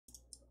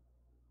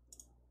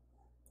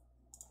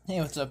Hey,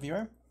 what's up,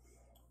 viewer?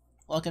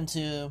 Welcome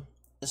to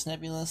this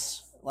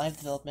Nebulous live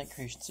development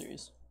creation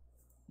series.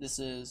 This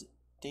is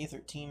Day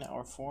 13,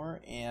 Hour 4,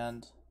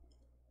 and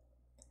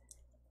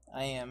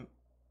I am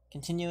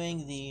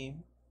continuing the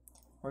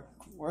work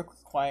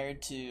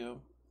required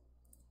to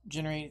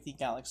generate the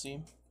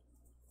galaxy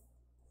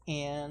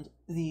and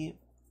the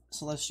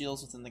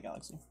celestials within the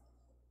galaxy.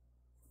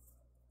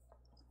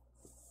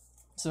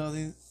 So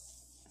the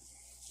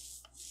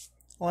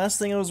last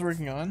thing I was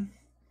working on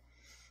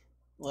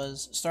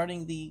was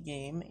starting the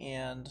game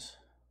and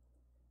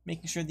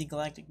making sure the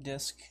galactic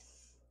disk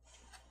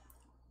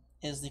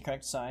is the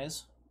correct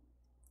size,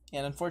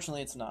 and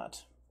unfortunately it's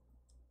not.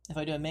 If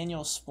I do a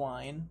manual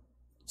spline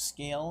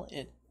scale,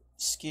 it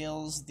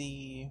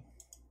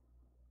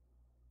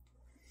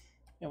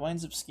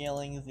winds up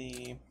scaling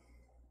the,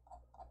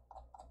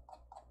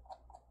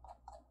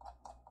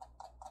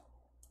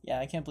 yeah,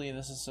 I can't believe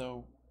this is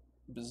so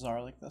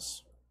bizarre like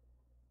this.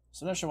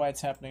 So I'm not sure why it's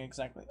happening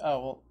exactly. Oh,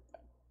 well,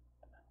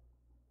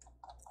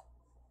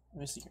 let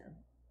me see here.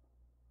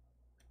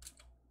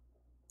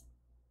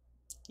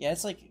 Yeah,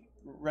 it's like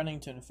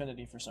running to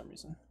infinity for some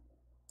reason.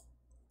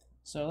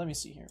 So let me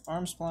see here.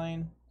 Arm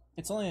spline,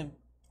 it's only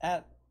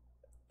at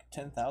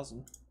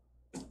 10,000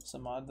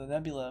 some odd. The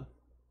Nebula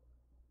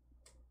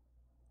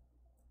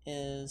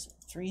is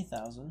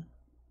 3,000,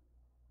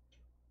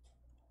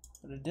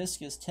 but a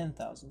disk is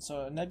 10,000.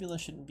 So a Nebula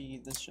shouldn't be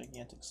this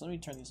gigantic. So let me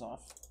turn these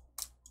off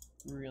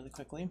really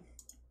quickly.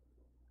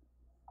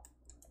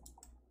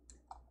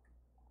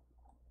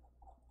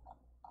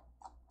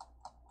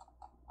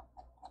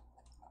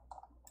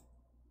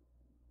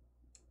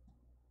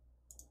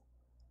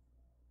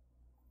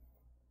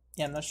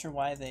 Yeah, I'm not sure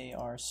why they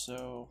are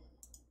so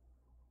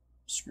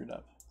screwed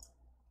up.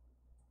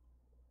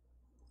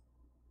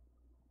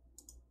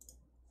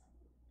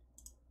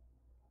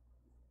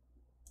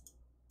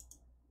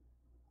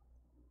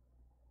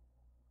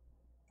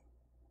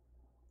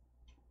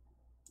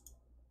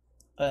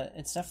 But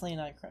it's definitely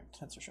not correct,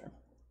 that's for sure.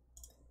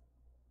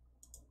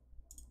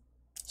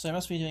 So I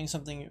must be doing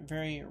something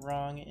very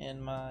wrong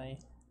in my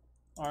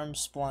arm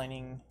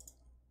splining.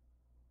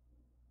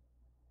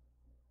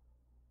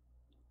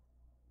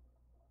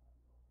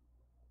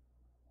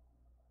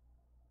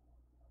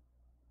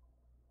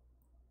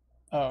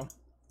 Oh,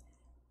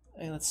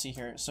 hey, let's see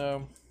here.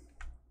 So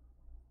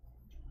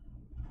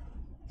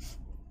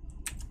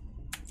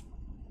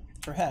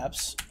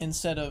perhaps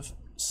instead of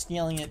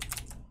scaling it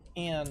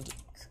and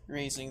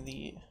raising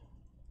the,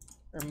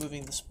 or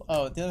moving the,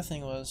 oh, the other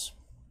thing was,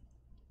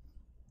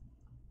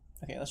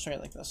 okay, let's try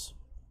it like this.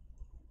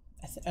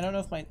 I don't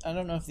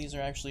know if these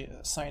are actually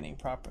assigning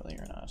properly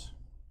or not.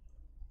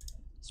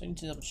 So I need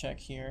to double check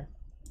here.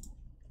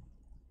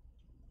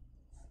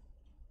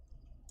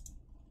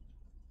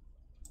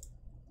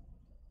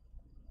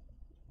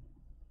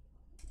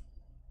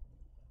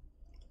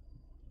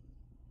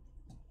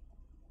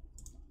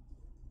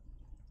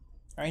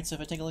 Alright, so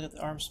if I take a look at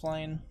the arm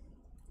spline,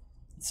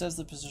 it says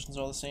the positions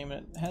are all the same,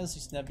 and it has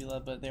these nebula,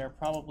 but they are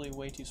probably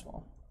way too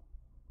small.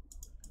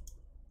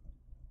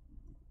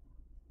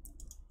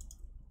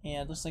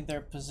 And it looks like their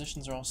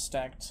positions are all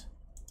stacked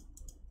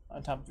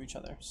on top of each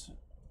other, so,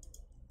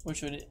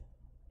 which would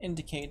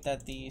indicate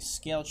that the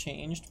scale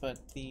changed,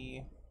 but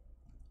the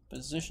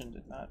position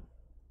did not.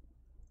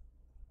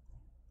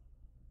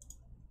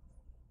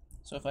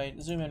 So if I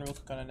zoom in real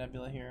quick on a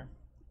nebula here,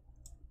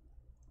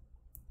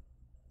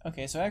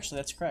 okay, so actually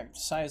that's correct,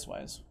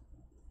 size-wise,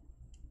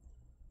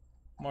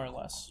 more or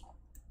less.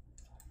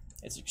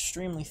 It's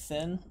extremely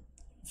thin,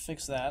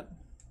 fix that.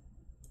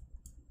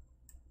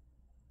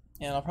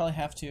 And I'll probably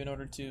have to in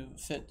order to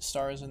fit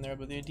stars in there,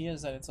 but the idea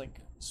is that it's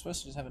like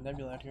supposed to just have a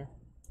nebula out here,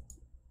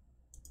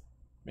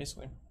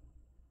 basically.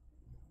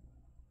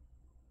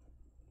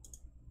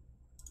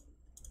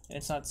 And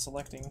it's not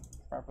selecting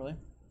properly.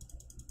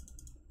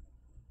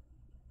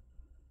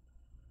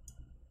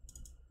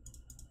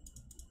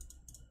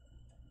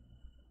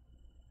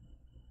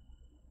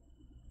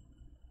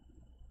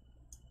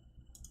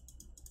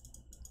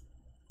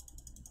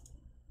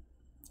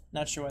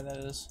 Not sure why that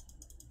is.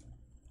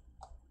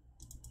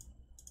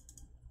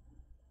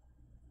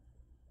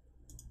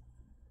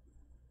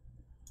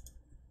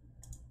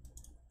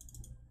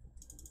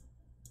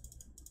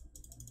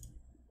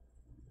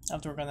 I'll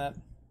have to work on that.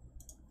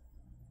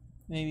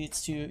 Maybe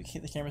it's the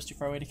camera's too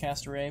far away to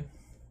cast array.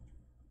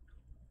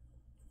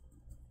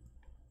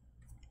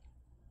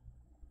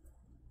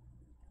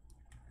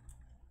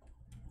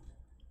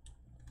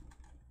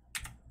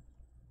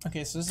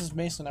 Okay, so this is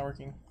basically not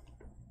working.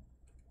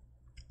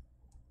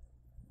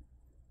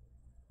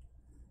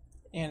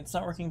 And it's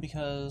not working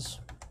because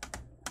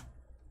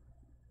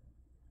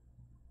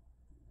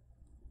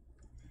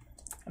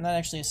I'm not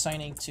actually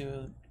assigning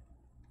to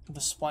the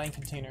spline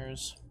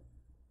containers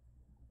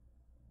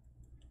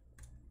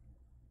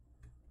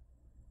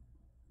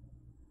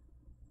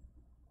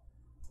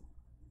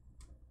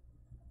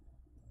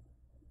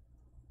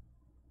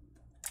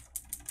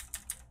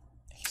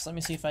So let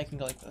me see if I can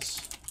go like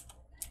this.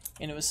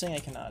 And it was saying I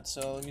cannot,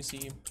 so let me see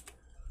if it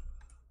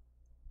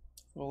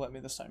will let me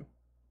this time.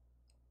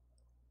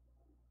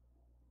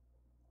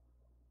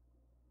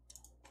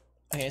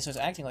 Okay, so it's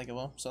acting like it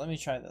will, so let me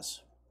try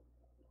this.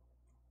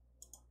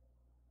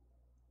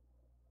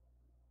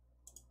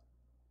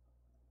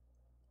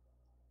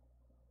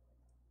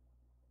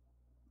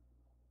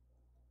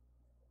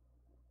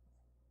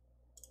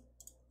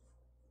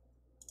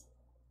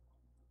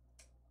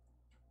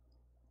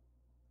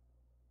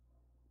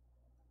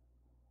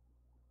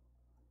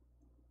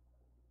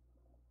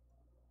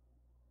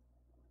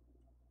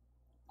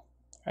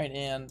 Alright,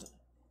 and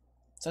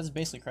so that's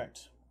basically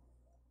correct.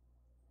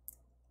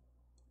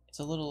 It's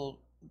a little...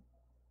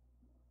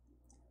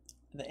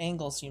 the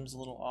angle seems a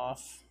little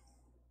off.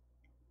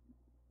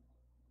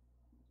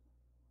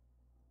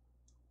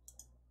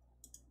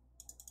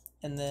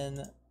 And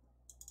then,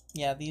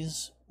 yeah,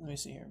 these... let me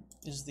see here.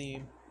 Is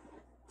the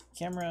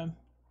camera...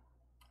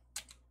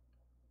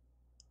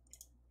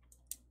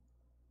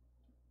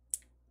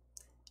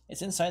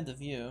 it's inside the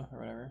view, or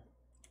whatever.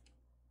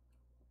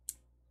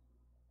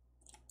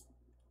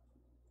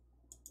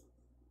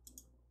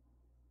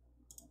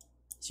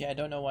 See, I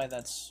don't know why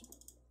that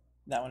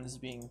one is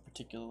being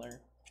particular.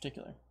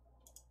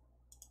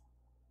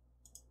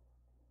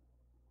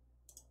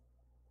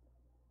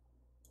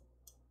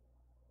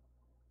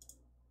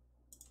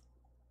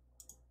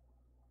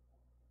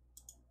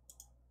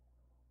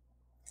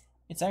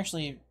 It's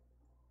actually...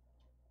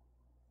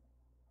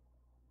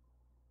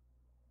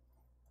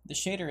 the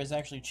shader is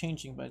actually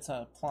changing, but it's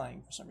not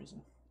applying for some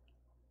reason.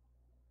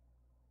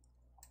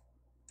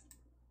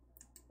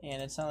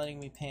 And it's not letting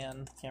me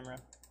pan the camera.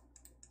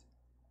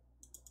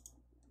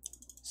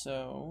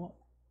 So...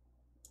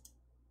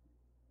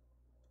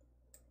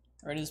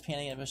 or it is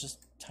panning it, but it's just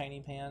tiny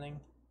panning.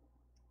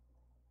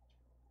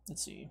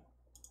 Let's see.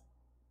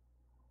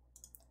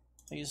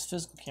 If I use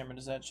physical camera,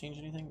 does that change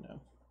anything?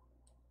 No.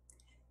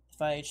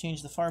 If I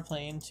change the far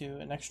plane to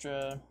an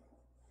extra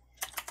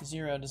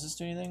 0, does this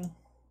do anything?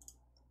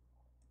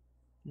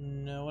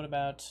 No. What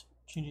about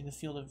changing the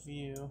field of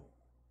view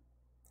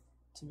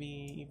to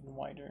be even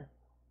wider?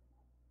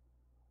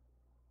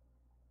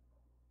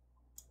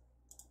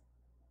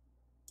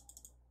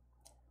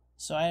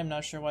 So I am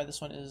not sure why this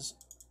one is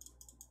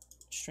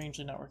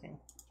strangely not working.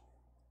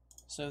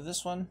 So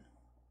this one,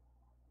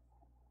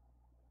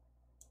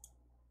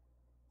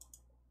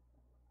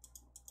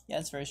 yeah,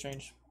 it's very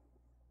strange.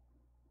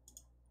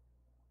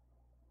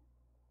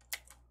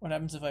 What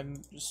happens if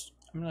I'm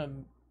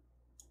gonna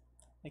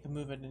make a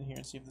movement in here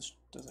and see if this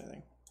does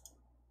anything.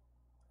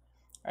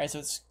 Alright, so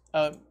it's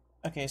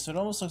okay, so it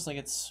almost looks like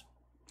it's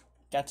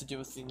got to do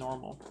with the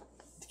normal,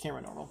 the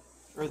camera normal,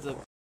 or the,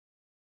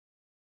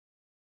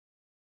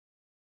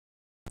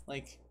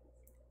 like,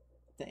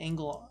 the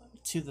angle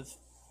to the,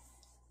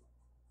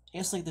 I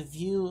guess, like the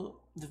view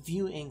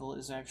angle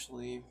is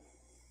actually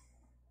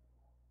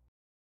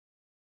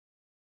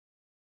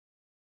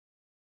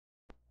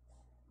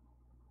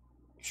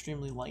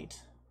extremely light,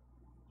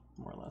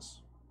 more or less,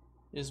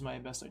 is my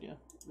best idea.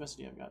 Best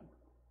idea I've got.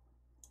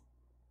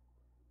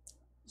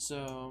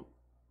 So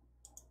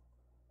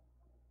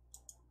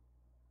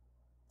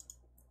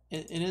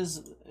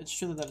it's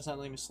true that it's not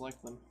letting me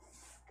select them.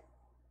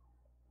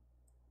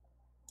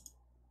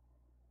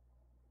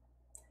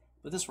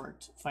 But this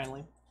worked,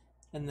 finally.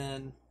 And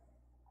then,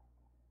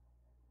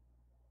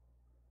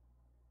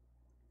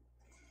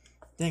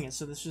 dang it,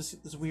 so there's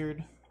just this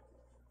weird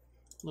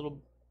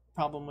little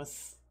problem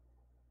with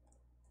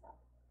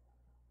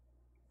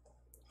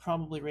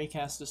probably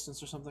raycast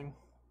distance or something.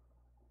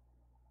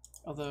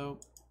 Although,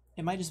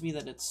 it might just be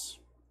that it's,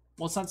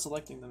 well, it's not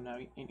selecting them now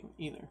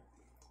either.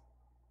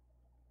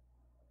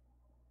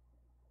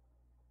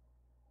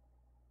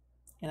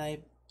 And I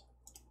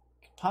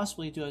could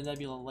possibly do a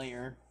nebula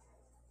layer.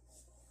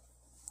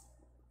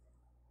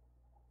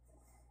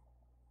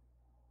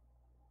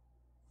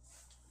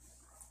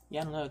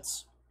 Yeah, I don't know,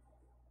 it's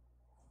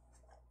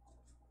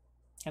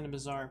kind of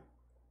bizarre.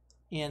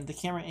 And the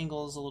camera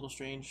angle is a little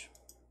strange.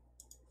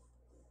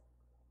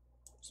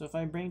 So if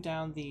I bring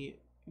down the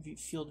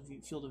field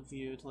of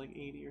view to like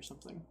 80 or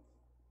something,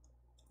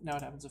 now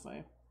what happens if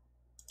I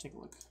take a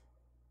look?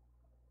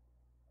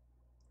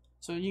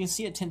 So you can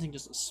see it tinting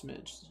just a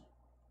smidge,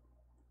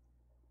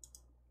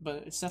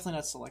 but it's definitely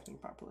not selecting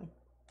properly.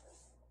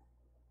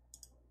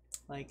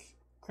 Like,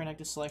 current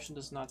active selection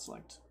does not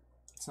select.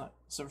 It's not,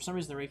 so for some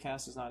reason the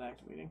raycast is not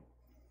activating.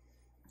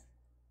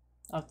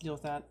 I'll have to deal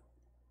with that.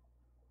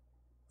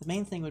 The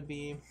main thing would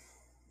be,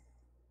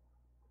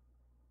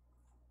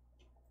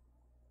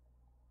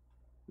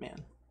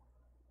 man.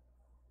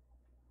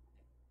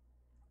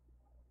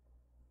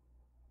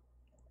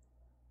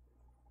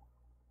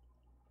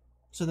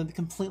 So the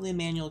completely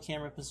manual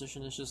camera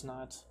position is just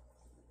not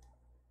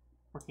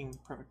working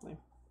perfectly.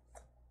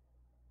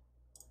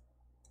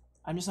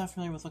 I'm just not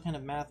familiar with what kind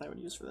of math I would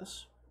use for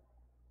this.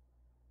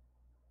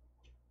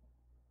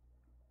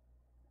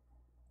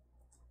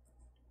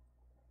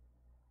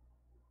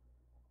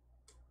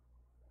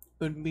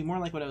 It would be more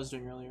like what I was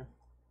doing earlier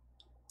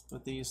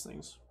with these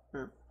things,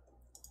 or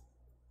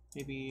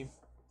maybe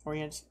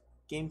orient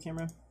game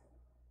camera.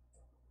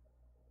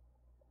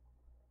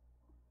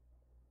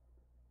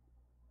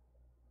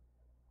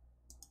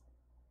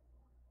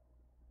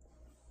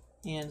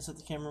 and set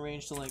the camera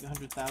range to like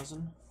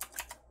 100,000.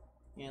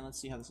 And let's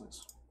see how this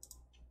looks.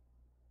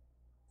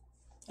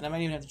 And I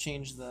might even have to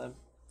change the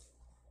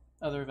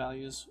other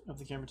values of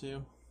the camera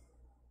too.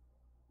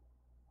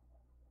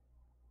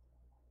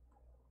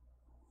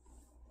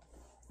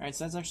 Alright,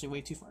 so that's actually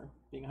way too far,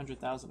 being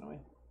 100,000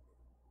 away.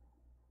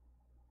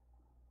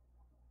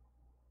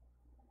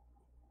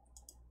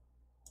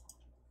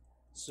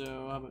 So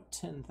how about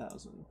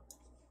 10,000?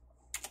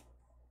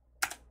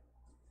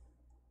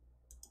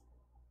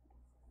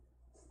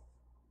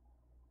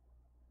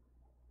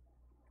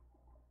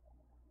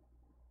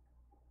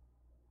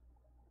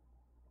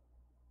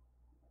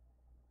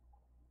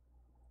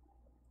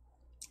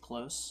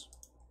 Close.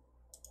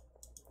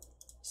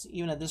 So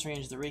even at this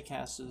range, the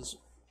raycast is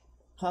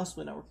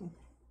possibly not working.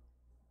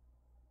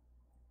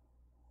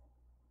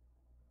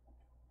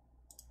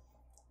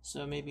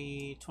 So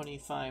maybe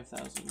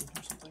 25,000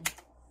 or something.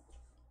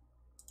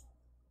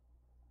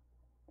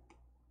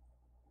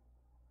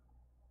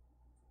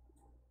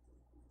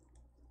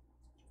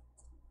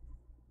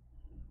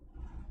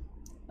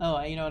 Oh,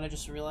 you know what I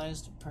just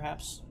realized?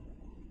 Perhaps,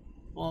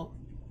 well,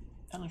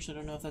 I actually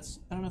don't know if that's,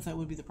 I don't know if that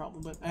would be the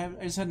problem, but I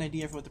just had an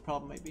idea for what the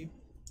problem might be.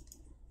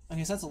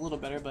 Okay, so that's a little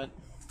better, but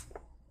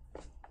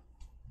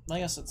I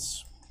guess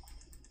it's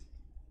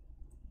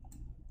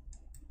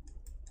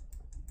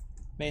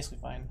basically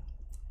fine.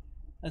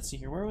 Let's see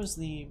here, where was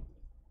the...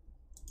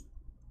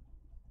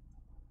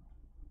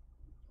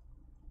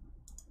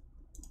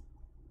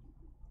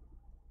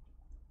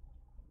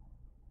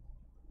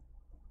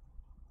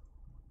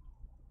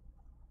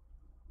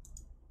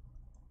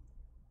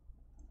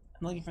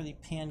 I'm looking for the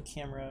pan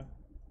camera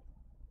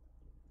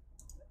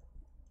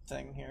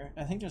thing here.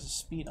 I think there's a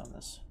speed on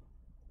this.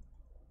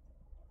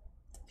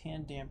 The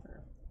pan damper.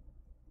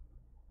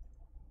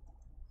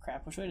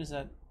 Crap, which way does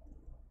that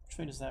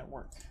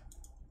work?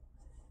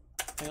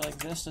 If I go like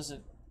this, does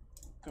it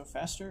go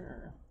faster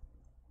or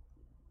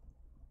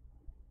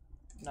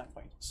not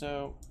quite?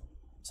 So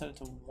set it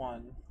to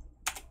 1.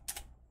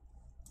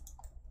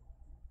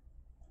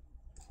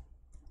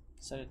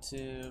 Set it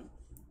to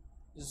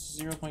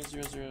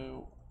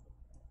 0.0001.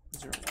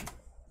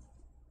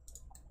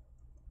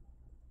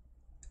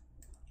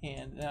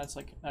 And now it's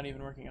like not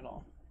even working at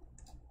all.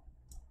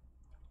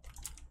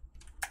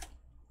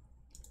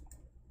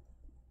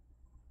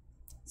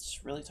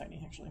 It's really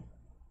tiny actually.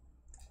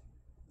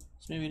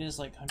 So maybe it is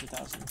like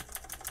 100,000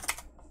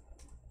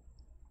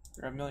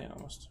 or 1,000,000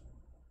 almost.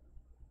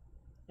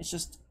 It's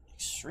just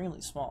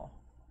extremely small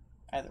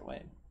either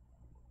way.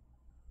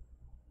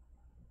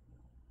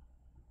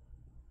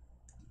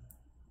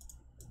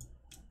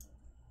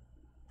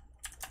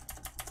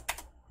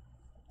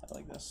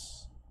 Like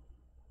this.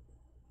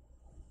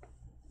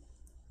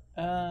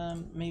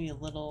 Maybe a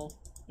little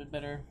bit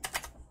better.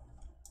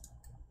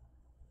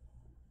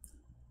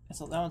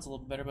 So that one's a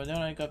little better, but then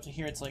when I go up to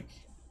here, it's like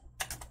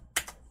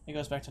it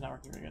goes back to not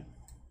working very good.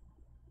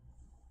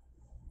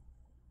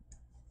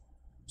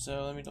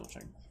 So let me double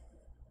check.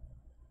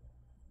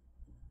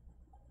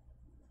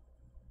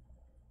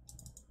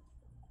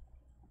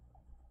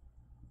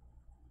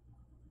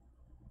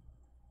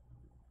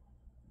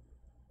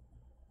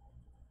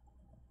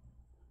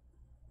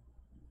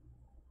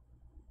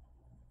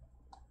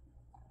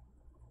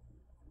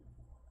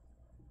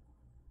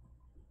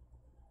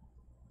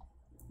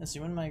 Let's see,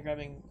 when am I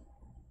grabbing?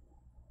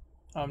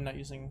 Oh, I'm not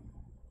using.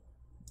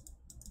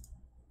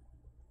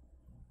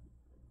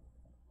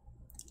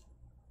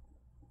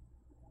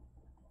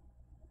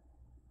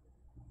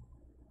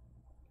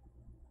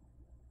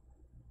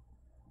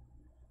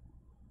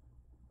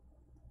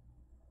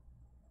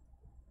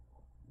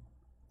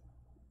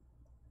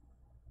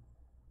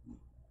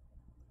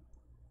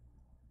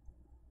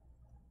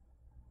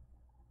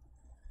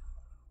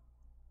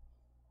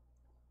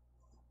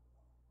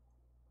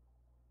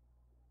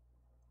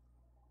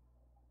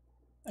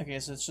 Okay,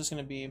 so it's just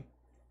gonna be.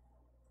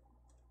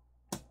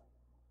 I'm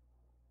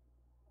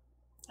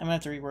gonna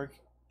have to rework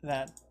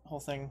that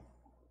whole thing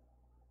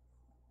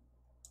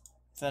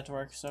for that to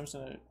work. So I'm just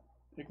gonna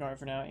ignore it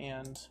for now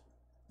and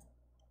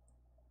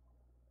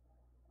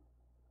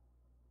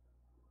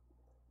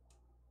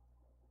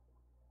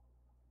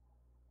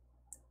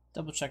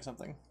double check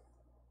something.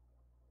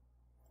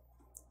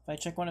 If I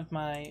check one of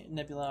my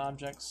Nebula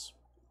objects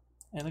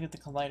and look at the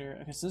collider,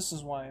 okay, so this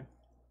is why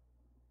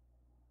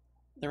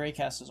the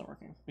raycast isn't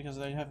working, because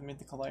they haven't made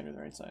the collider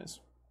the right size.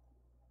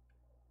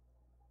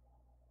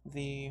 At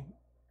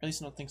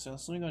least I don't think so.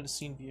 So let me go into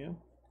scene view.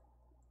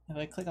 If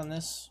I click on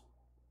this,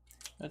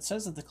 it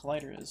says that the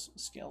collider is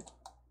scaled.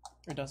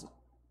 Or does it?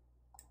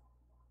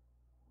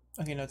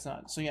 Okay, no, it's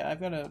not. So yeah,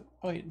 I've got to.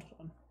 Oh wait, hold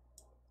on.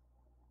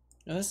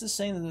 No, this is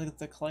saying that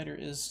the collider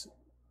is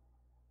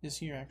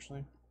here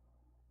actually.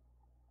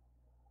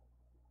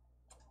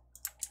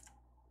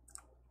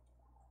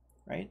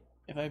 Right?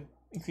 If I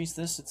increase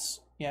this, it's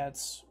I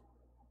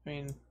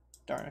mean,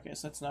 darn. Okay,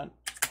 so that's not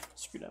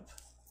screwed up.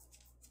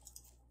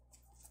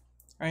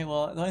 Alright,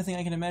 well, the only thing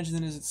I can imagine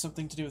then is it's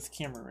something to do with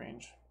camera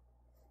range.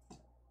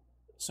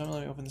 So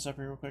let me open this up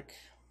here real quick.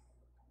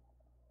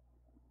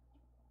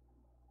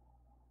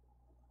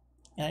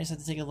 And I just have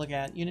to take a look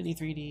at Unity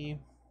 3D.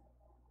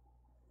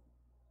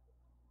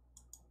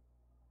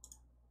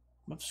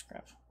 Whoops,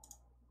 crap.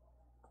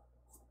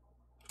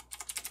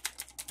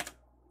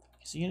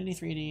 So Unity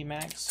 3D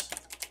max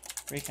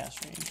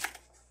raycast range.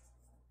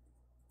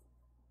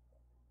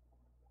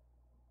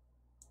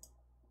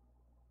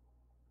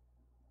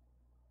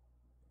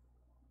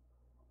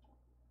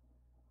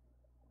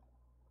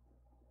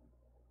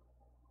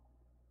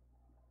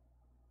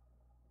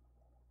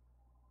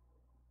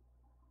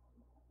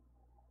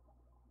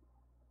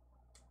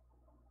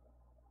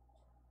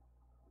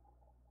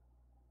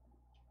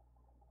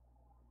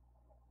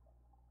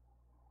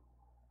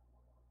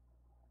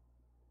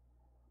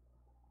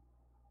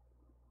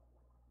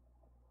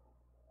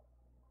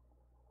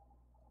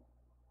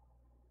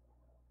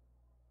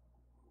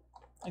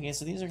 Okay,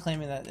 so these are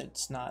claiming that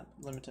it's not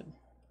limited.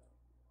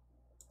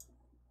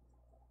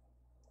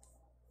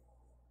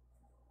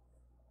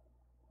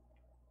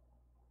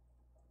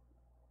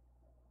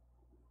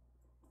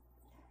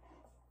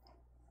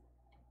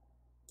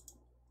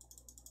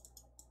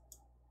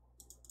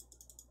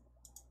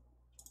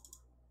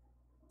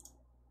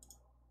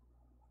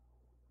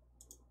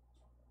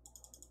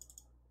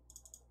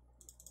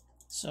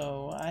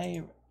 So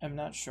I am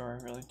not sure,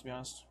 really, to be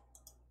honest.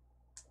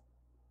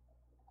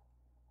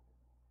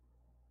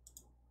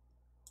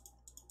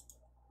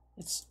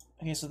 It's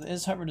okay, so the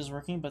is hovered is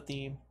working, but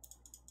the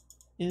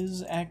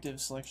is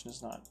active selection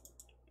is not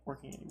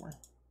working anymore.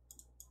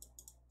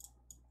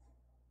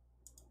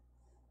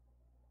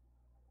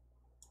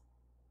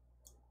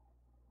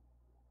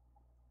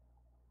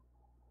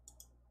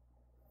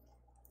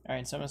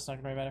 Alright, so I'm just not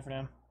gonna worry about it for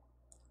now.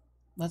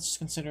 Let's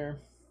consider.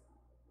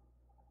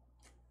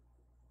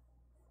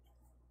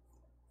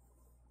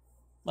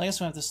 Well, I guess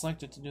we'll have to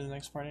select it to do the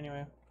next part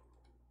anyway.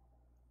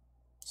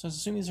 So let's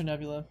assume these are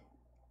nebula.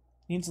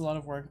 Needs a lot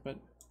of work, but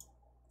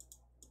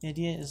the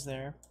idea is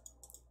there.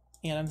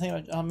 And I'm thinking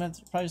about, I'm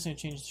probably just going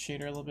to change the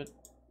shader a little bit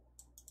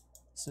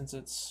since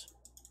it's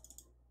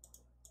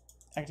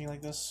acting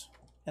like this.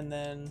 And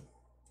then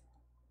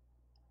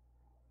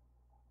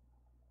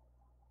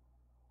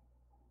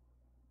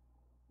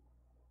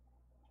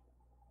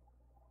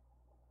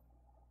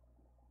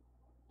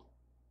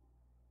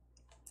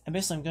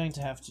basically I'm going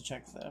to have to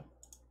check the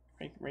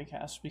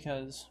raycast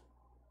because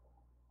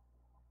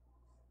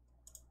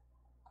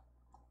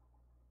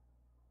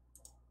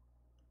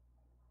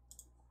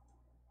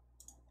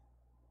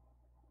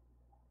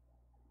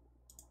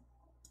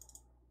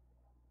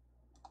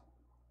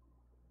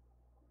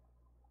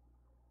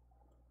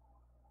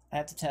I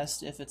have to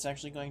test if it's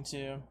actually going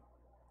to.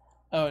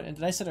 Oh, and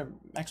did I set a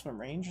maximum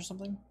range or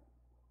something?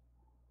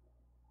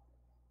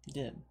 I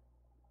did.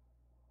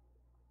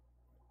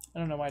 I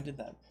don't know why I did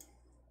that.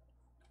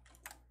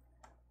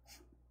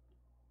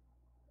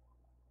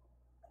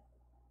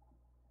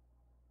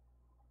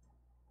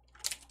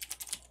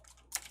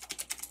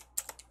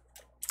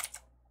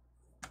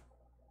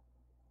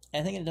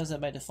 I think it does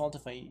that by default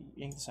if I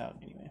yank this out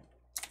anyway.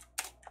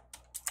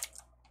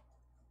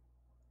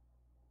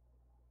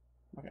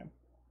 Okay.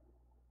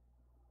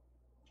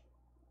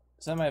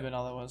 So that might have been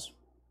all that was.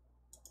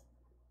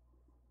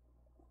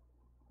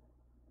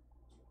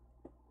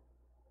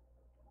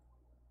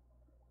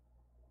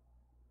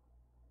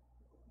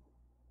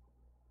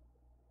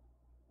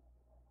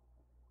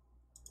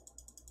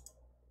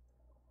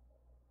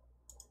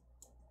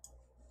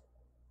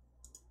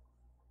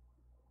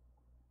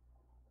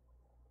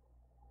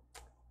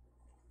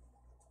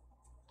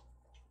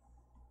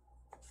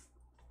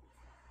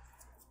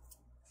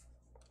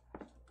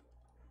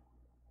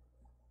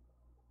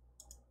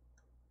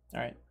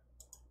 Alright.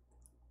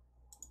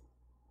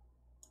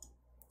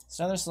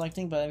 So now they're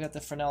selecting, but I've got the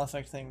Fresnel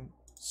effect thing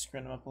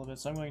screwing them up a little bit,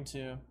 so I'm going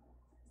to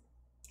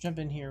jump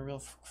in here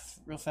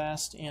real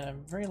fast, and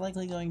I'm very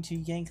likely going to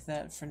yank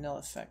that Fresnel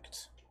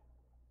effect.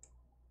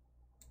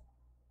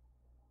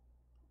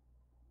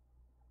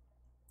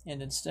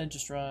 And instead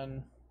just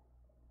run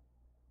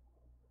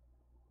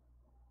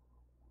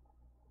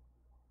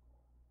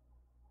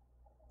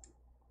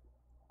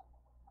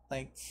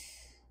like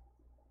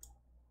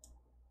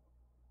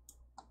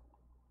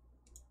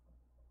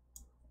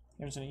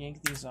I'm just going to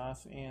yank these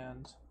off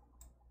and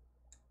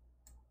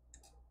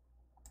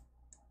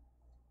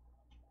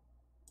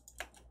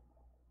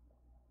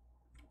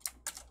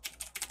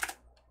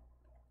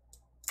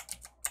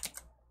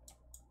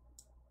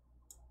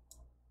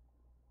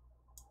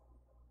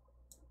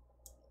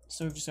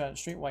so we've just got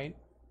straight white.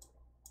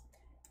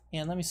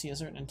 And let me see, is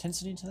there an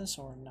intensity to this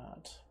or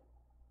not?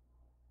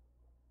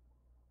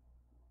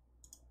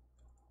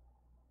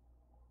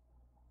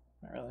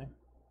 Not really.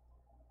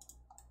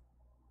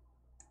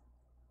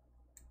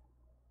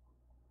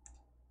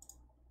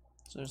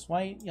 So there's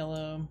white,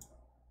 yellow,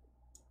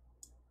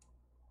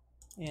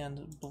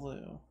 and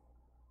blue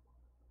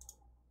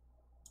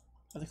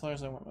are the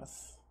colors I went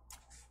with.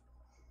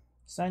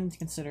 So I need to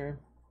consider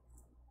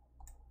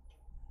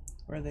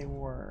where they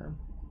were.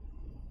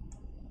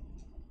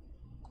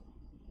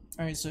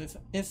 Alright, so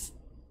if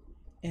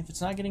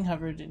it's not getting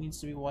hovered, it needs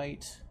to be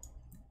white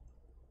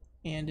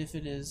And if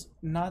it is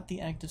not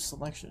the active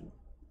selection,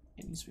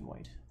 it needs to be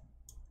white.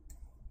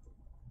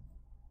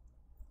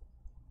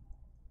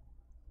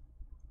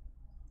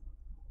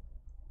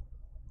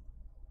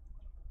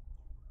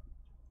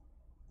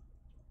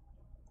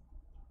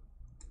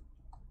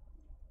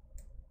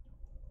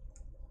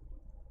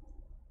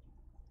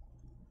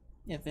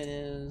 If it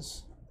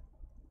is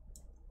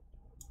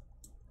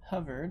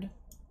hovered, it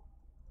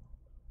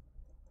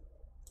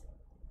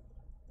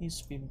needs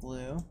to be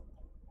blue.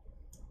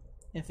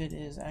 If it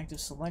is active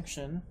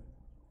selection,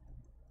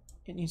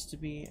 it needs to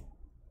be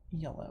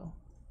yellow.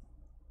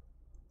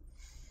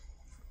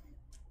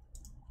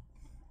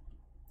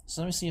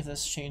 So let me see if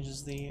this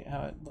changes the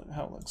how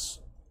it looks.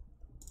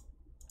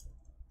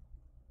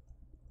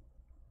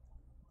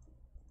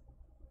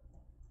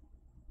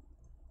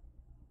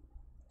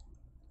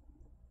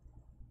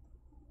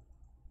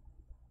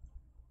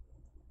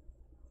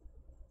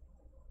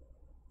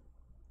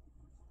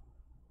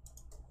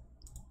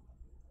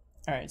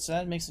 Alright, so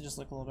that makes it just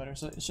look a little better.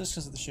 So it's just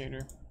because of the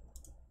shader.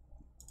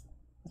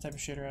 The type of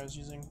shader I was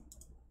using.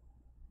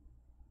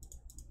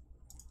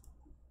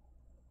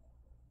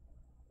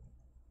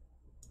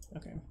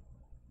 Okay.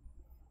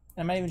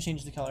 I might even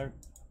change the color.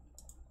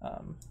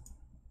 To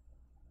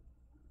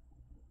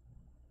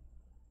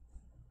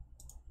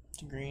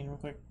green real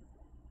quick.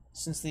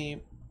 Since the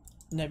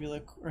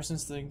nebula, or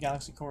since the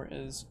galaxy core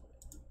is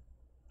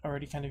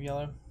already kind of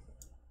yellow.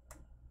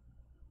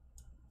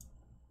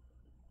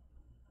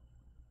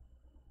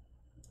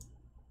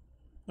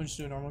 We'll just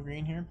do a normal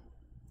green here.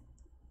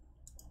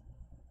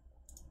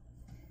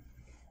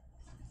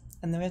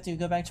 And then we have to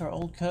go back to our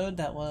old code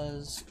that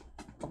was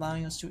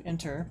allowing us to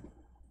enter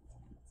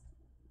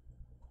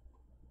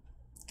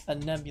a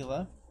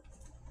nebula.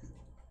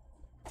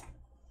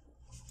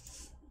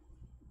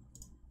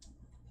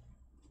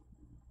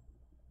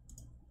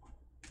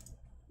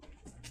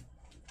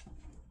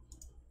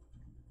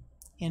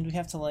 And we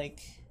have to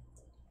like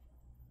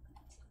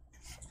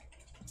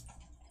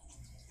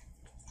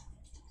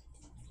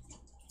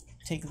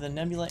take the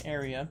nebula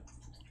area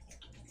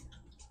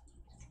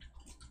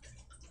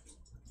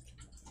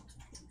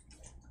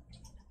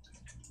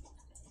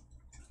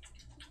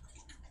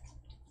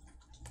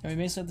and we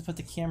basically have to put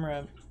the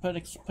camera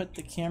put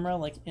the camera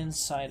like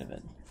inside of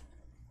it,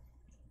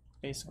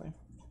 basically.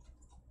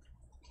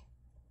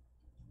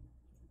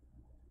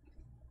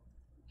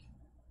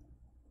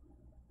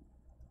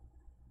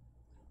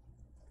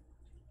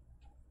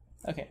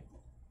 Okay.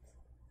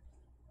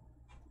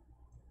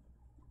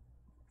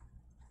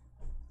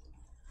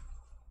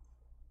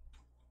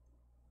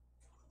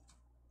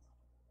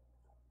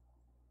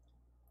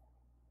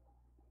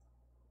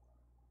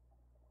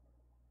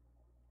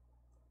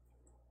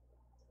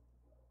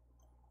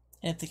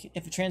 And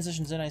if it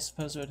transitions in, I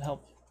suppose it would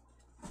help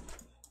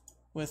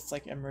with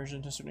like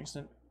immersion to a certain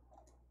extent.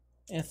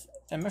 If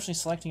I'm actually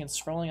selecting and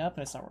scrolling up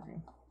and it's not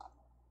working.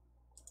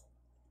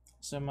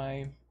 So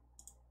my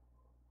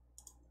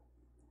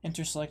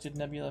interselected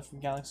nebula from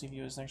galaxy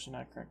view is actually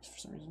not correct for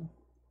some reason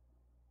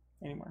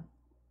anymore.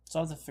 So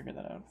I'll have to figure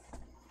that out.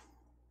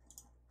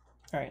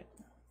 Alright.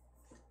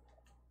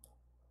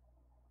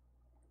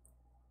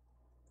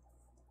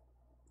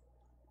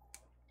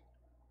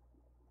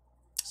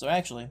 So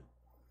actually,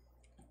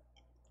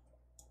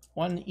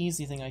 one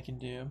easy thing I can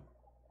do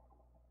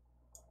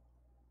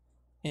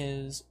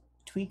is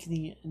tweak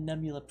the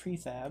nebula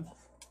prefab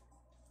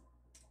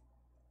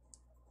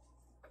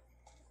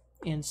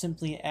and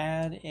simply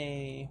add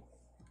a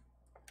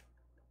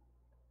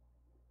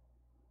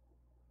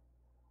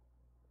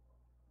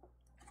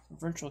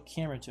virtual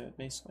camera to it,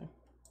 basically.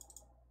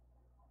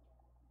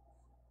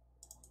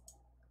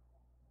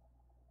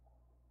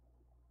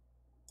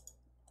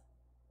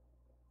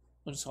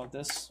 We'll just call it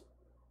this.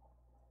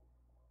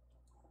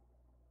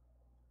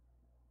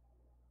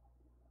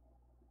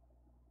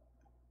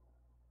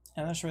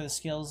 I'm not sure the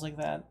scale is like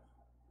that,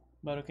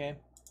 but okay.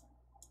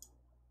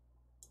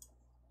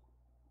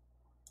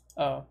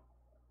 Oh,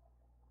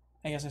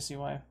 I guess I see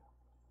why.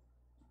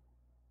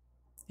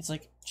 It's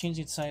like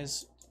changing its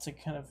size. It's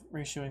like kind of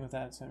ratioing with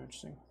that. It's kind of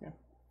interesting. Okay.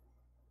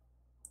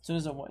 So it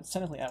is it's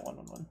technically at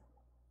 1:1.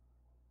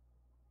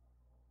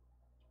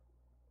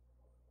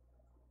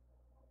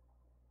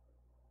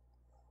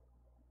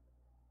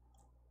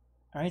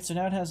 Alright, so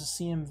now it has a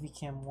CM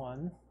VCAM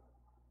 1.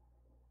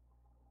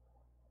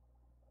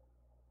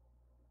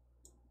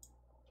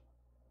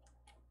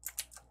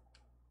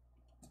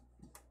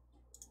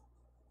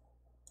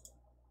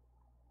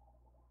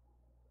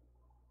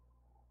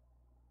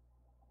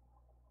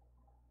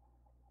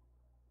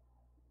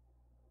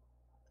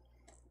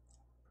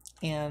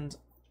 And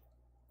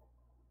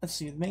let's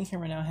see, the main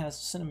camera now has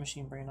a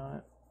Cinemachine brain on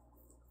it.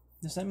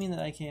 Does that mean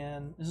that I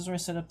can... This is where I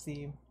set up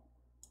the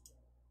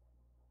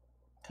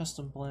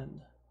custom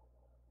blend.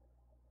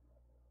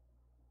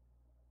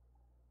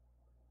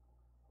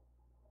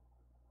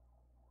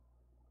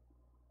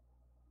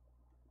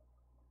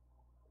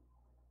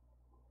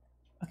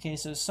 Okay,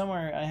 so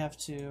somewhere I have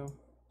to...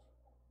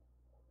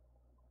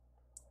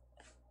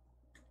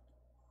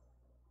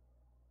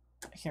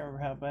 I can't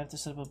remember how, but I have to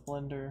set up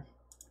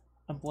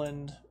a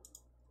blend.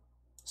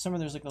 Somewhere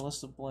there's like a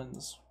list of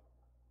blends.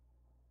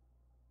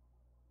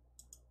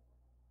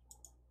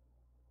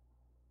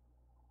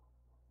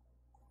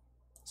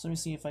 So let me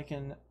see if I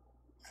can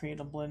create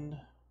a blend.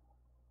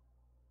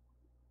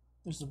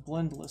 There's a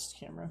blend list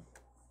camera.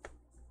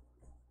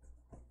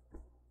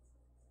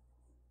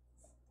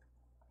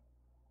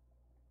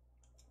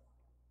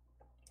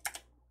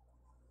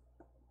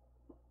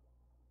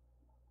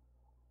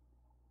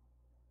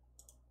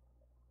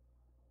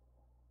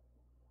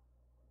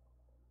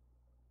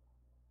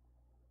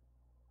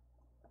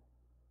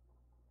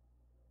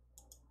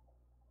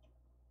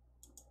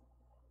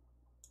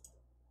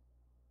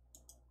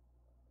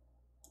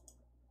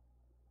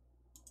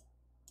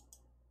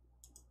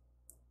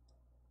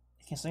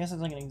 Okay, so I guess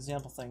it's like an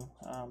example thing.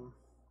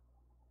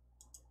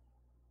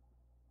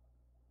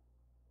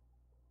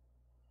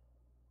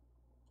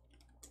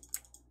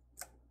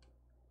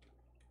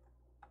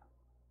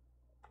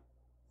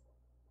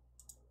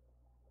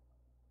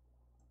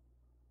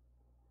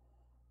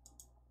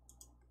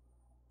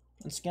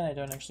 Once again, I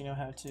don't actually know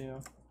how to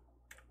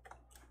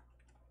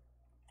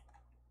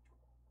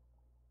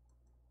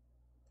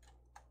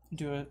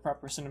do a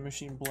proper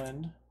Cinemachine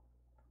blend.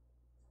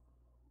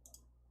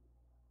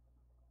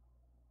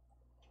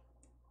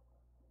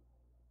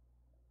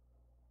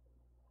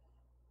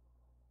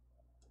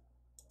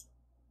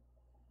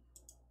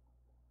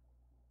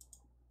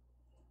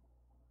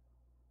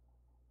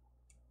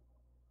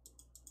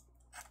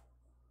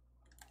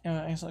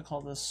 I guess I'll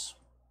call this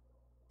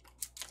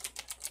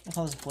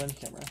blend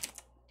camera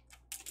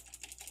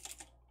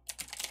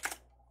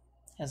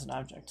as an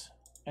object,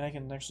 and I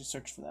can actually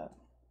search for that.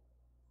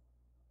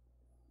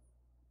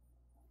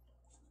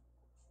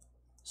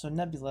 So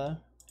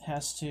Nebula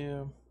has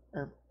to,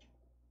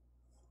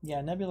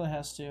 Nebula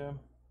has to.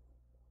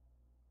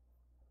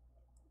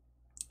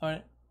 Oh,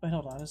 wait,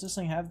 hold on. Does this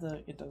thing have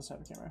the? It does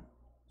have a camera.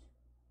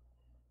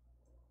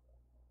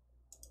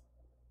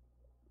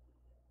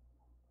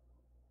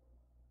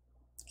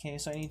 Okay,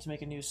 so I need to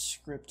make a new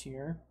script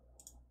here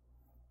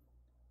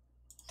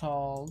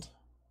called,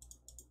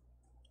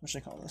 what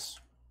should I call this?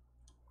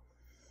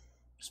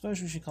 I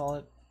suppose we should call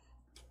it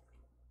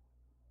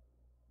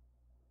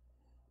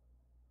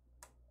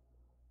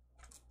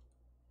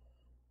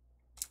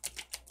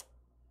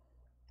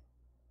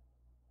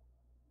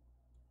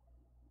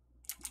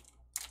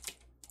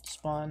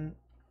spawn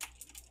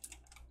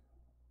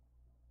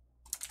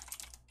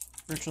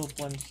virtual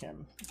blend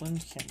camera.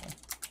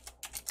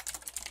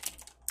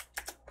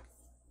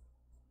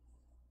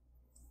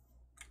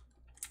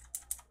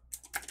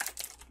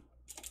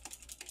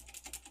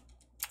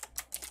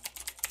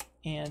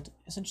 And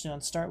essentially on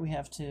start we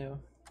have to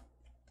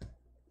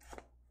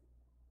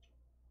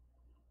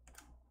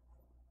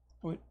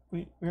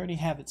we already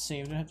have it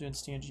saved, we don't have to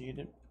instantiate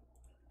it.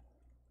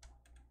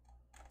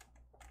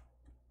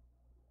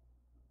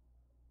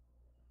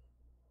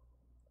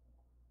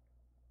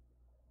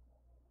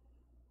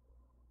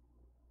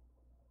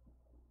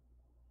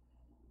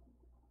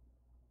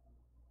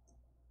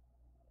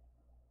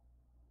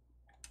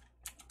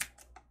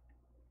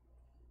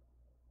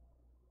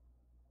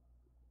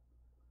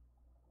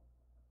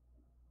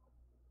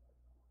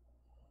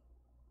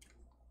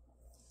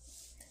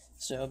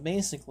 So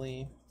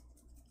basically,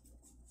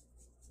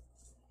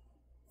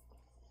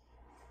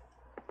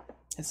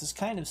 this is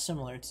kind of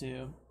similar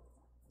to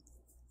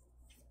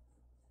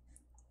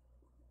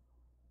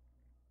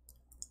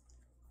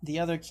the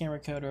other camera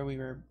code where we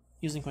were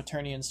using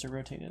quaternions to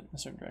rotate it in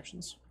certain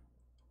directions.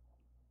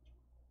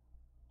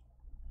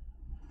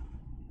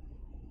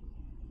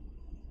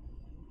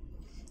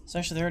 So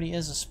actually there already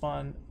is a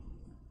spawn,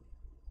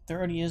 there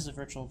already is a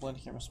virtual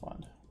blend camera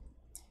spawned.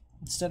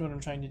 Instead what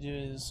I'm trying to do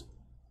is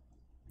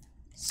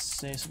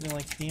say something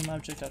like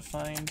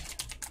GameObject.find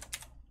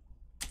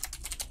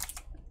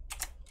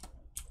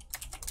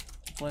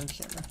blend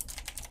camera.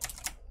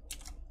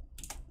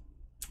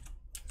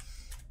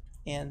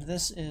 And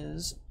this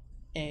is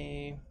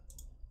a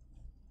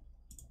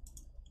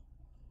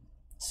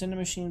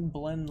Cinemachine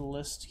blend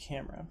list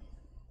camera.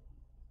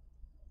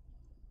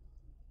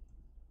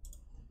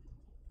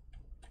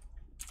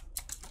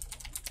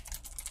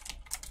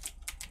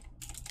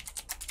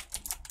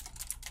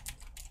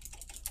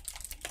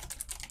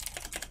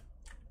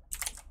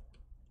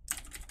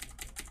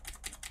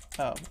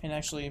 Oh, and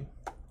actually,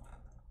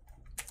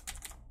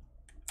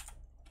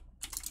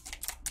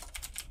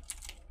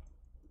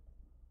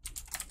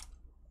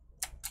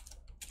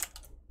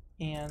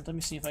 and let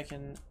me see if I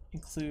can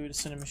include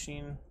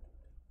Cinemachine.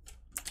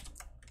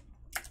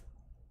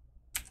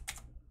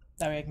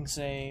 That way I can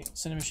say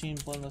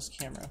Cinemachine blendless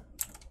camera,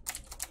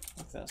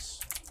 like this.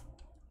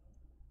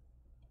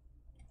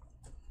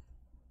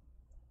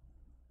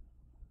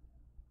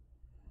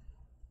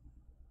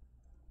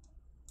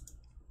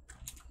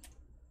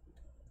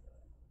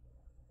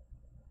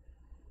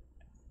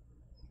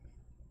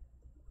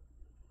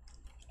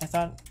 I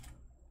thought,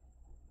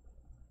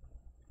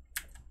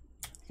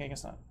 okay, I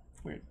guess not.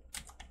 Weird.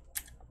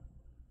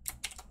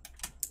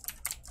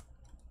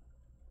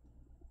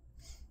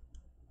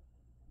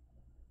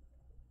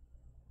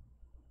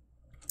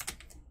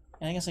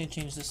 And I guess I can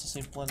change this to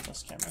say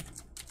blendless camera.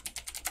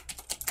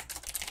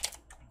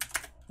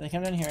 Then I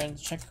come down here and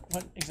check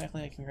what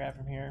exactly I can grab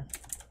from here.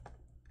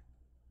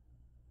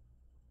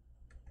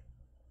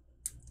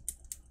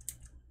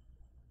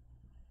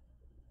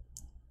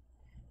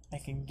 I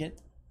can get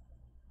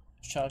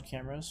child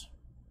cameras.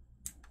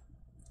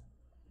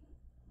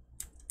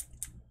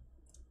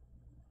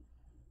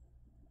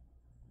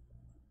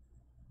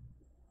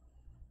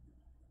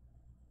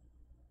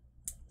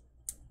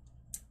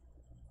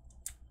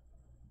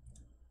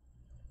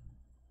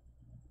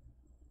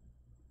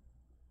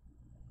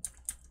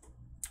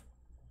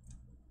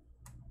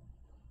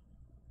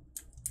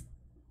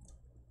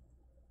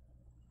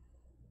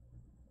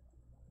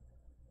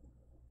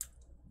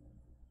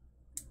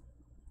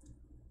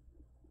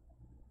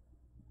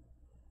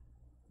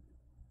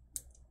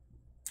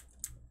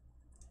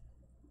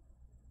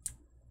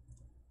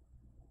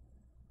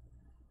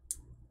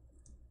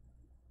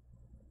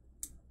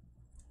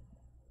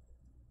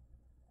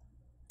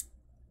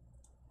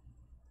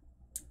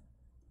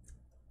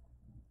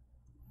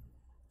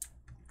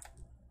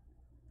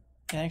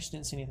 I actually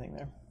didn't see anything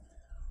there.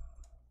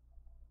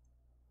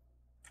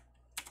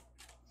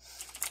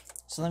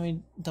 So let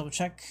me double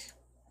check.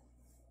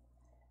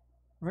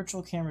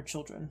 Virtual camera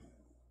children.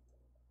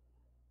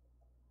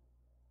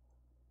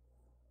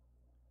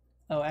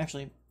 Oh,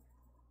 actually,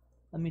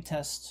 let me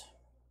test.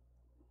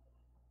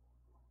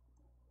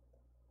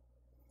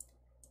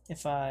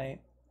 If I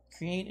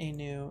create a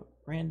new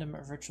random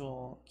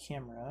virtual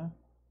camera,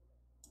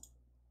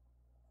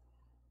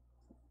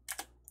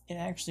 it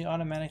actually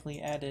automatically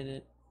added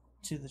it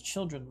to the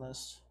children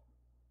list.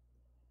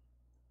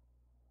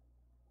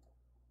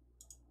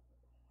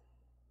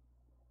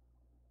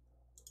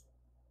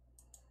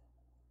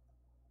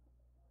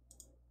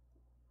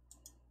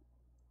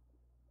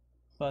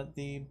 But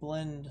the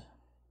blend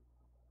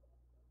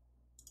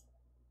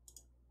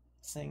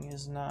thing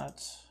is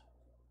not.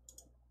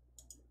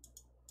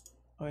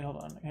 Oh wait, hold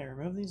on. Can I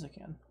remove these? I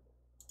can.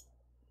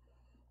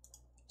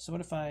 So what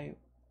if I...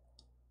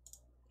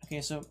 Okay,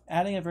 so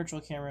adding a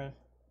virtual camera.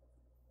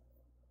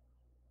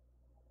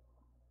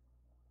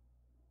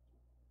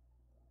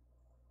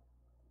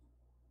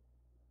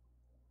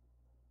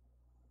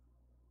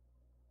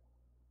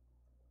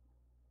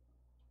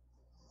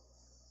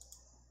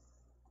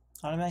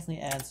 Automatically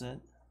adds it,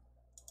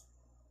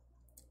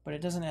 but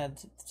it doesn't add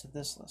to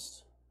this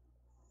list.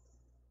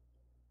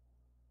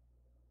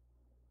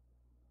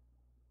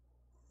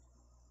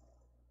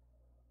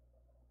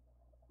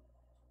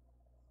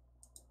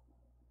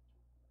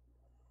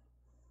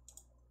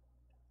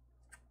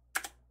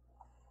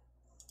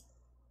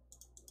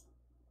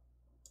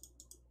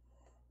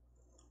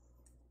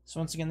 So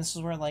once again, this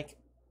is where like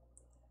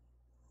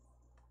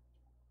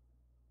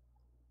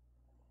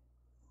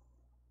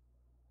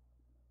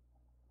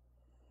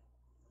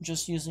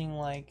just using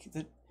like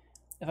the,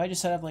 if I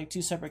just set up like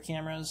two separate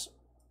cameras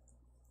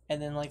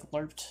and then like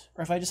lerped,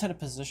 or if I just had a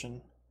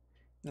position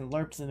and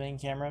lerped the main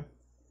camera,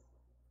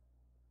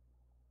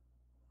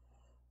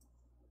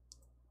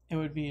 it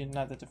would be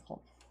not that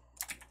difficult.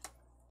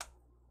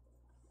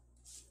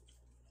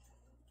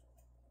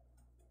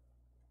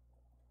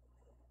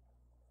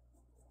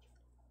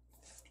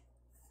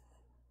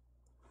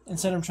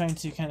 Instead, I'm trying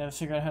to kind of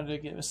figure out how to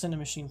get a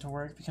Cinemachine to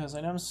work, because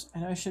I know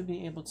I should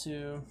be able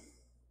to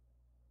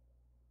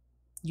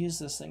use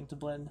this thing to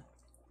blend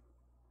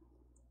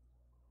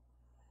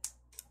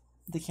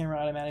the camera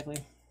automatically.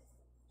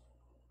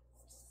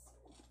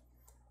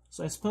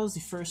 So I suppose the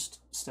first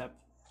step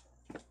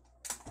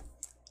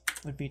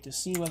would be to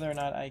see whether or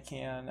not I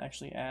can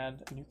actually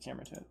add a new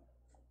camera to it.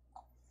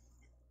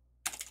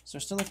 So we're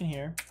still looking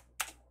here.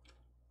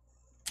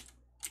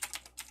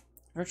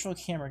 Virtual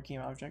camera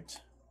game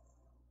object.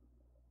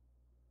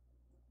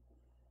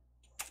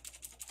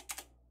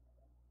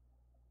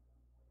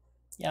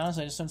 Yeah,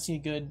 honestly, I just don't see a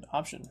good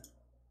option.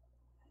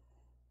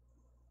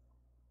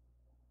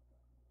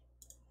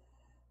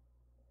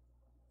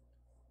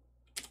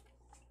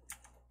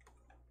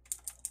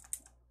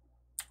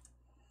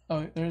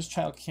 Oh, there's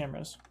child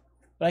cameras,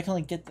 but I can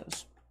only get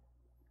those.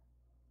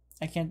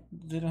 I can't,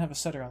 they don't have a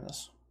setter on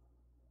this.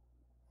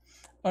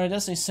 Oh, it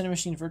does say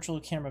Cinemachine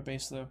virtual camera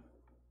base though.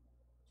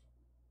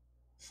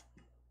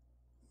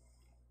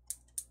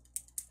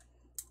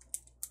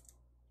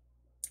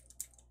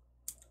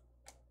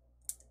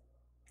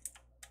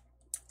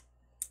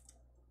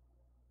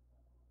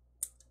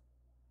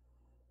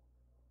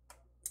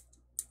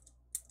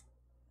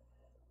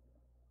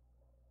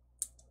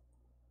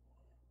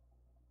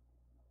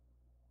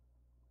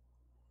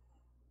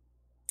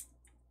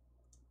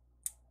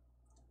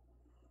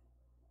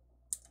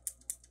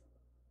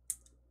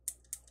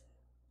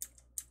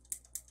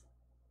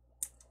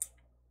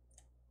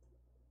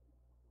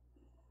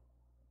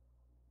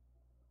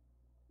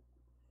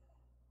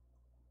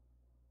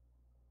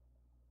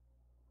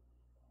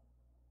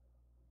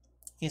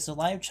 Okay, so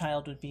live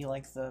child would be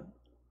like the...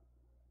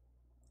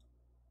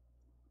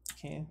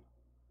 Okay.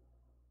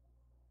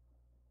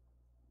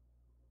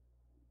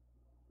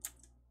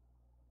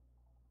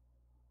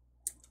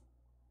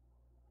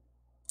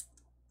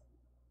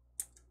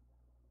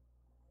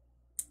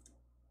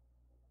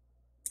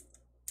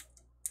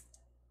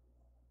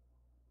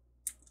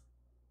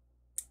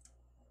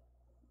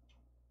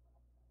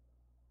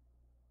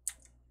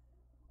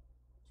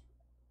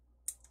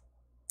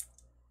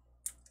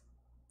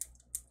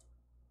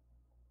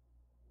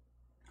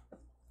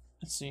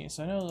 let's see,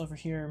 so I know over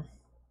here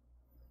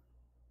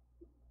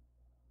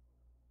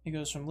it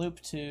goes from loop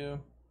to,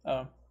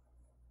 oh,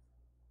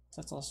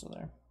 that's also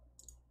there.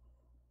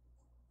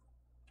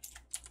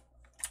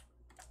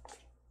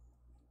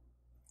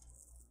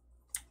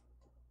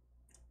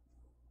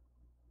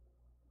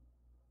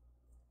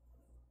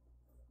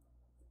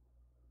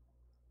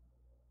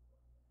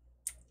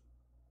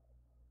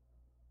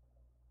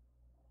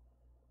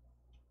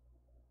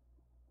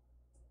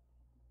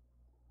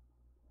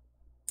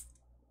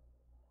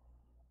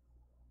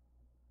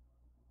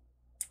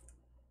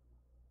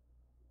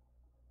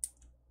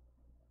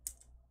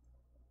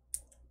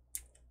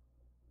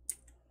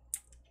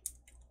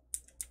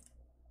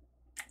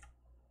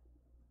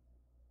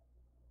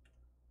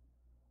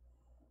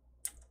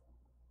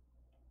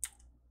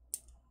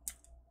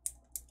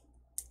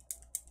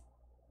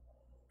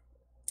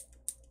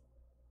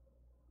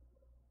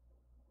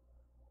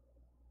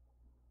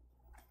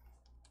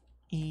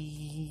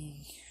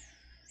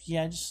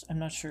 Yeah, I'm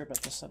not sure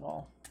about this at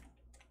all.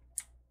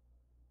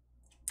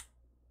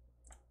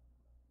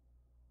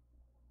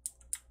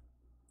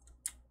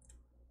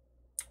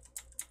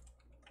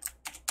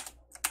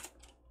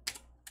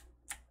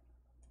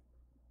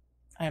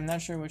 I am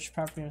not sure which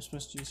property I'm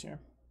supposed to use here.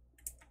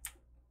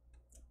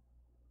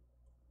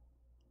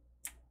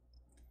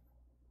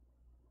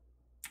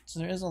 So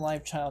there is a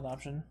live child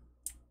option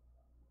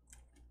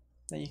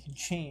that you can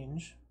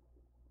change.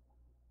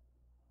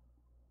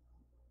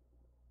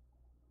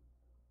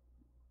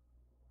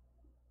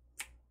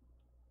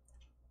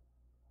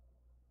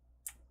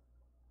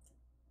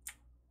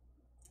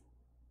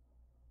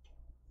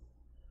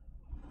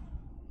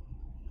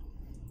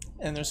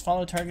 And there's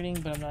follow targeting,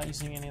 but I'm not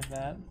using any of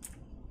that.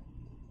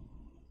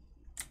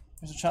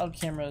 There's a child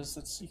cameras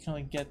that you can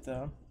only get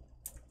though.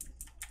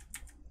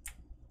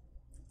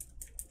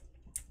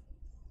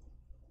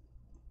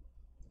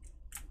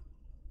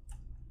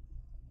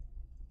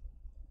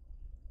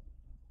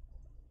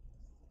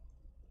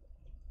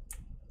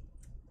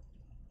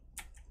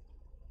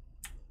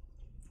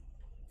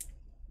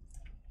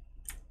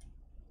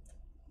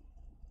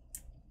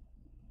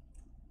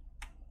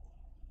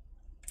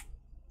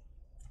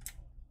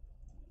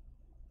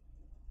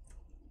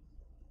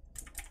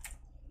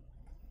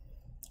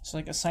 So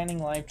like assigning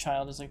live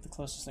child is like the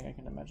closest thing I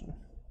can imagine.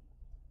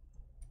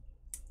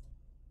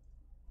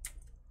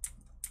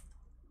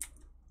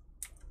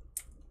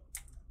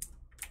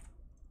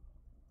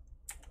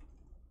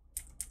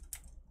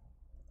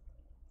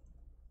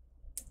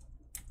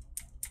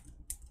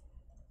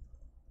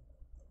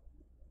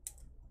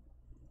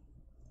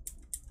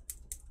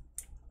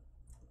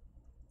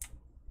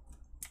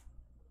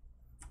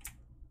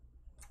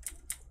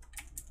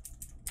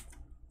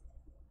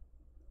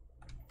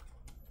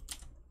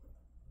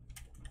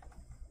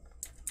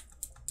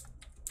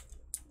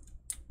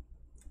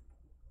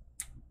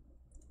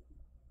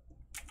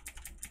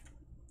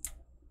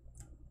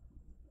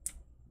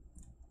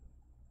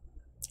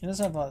 It does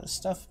have a lot of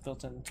stuff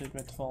built into it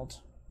by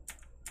default.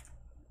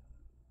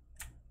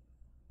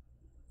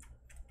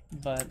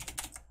 But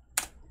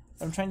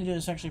what I'm trying to do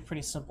is actually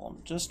pretty simple.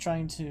 I'm just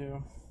trying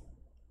to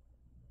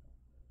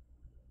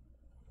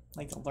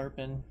like alert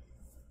in.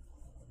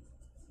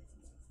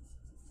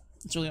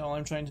 It's really all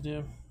I'm trying to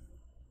do.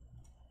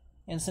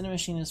 And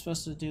Cinemachine is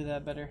supposed to do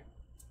that better.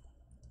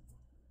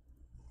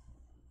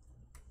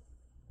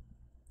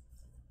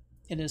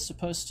 It is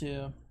supposed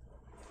to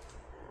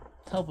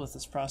help with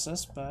this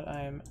process, but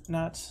I'm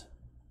not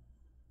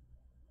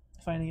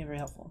finding it very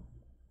helpful.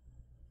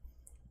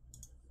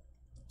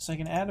 So I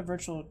can add a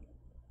virtual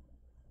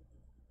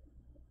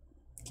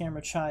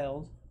camera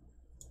child.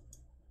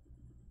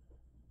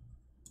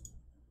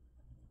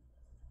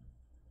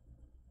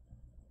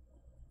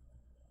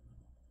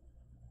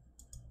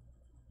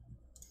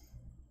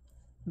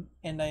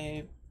 And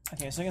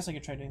okay, so I guess I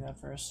could try doing that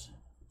first.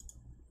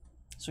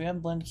 So we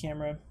have blend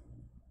camera.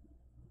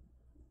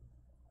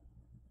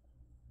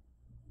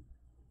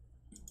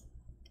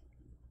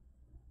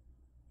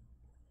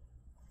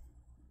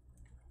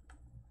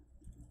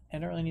 I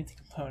don't really need the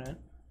component.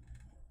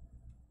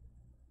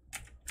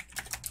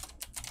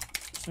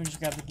 So we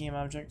just grab the game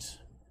object.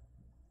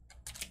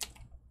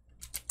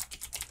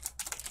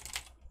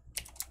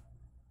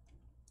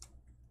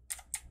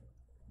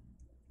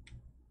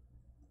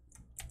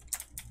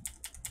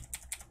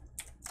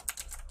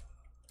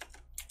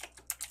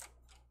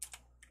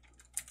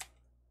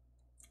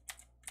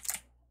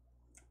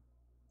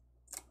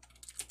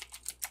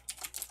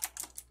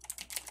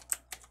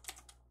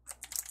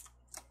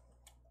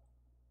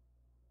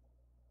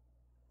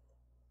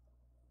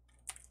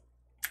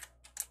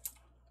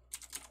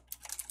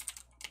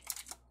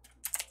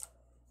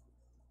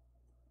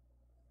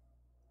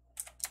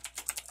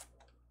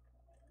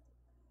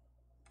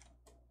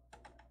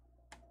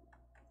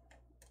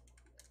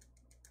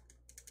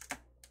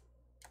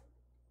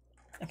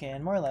 Okay,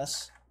 and more or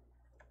less,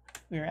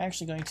 we are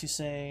actually going to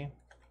say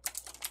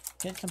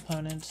get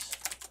component,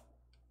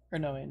 or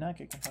no, wait, not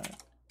get component.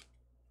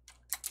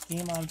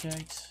 Game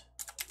object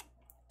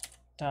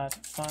dot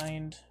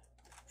find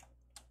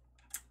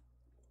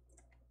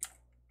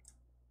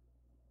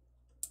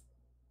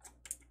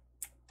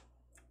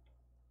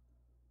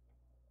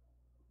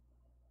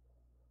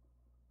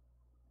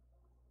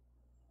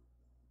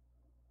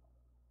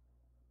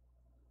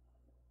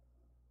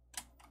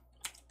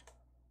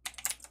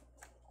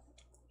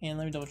And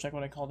let me double check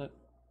what I called it.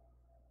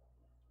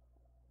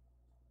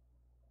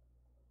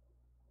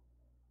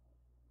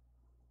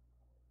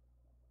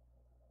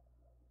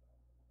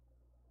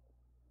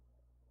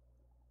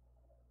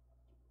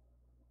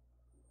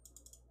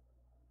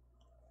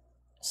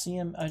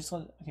 I just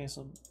called it, okay,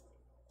 so I'm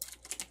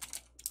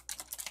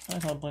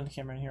gonna call it blend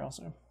camera in here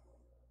also.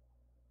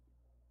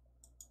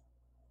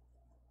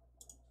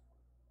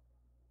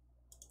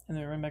 And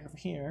then run back over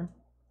here.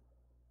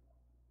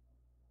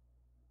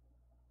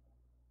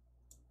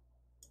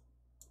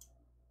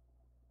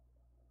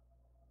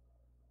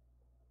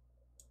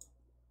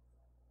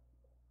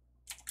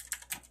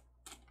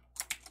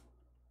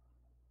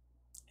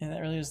 And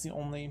that really is the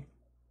only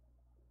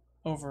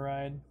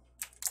override.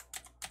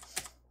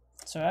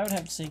 So I would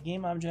have to say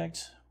game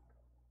object.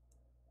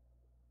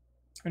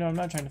 Or no, I'm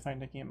not trying to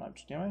find a game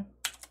object, am I?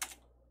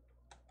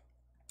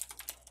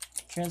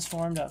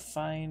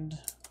 Transform.find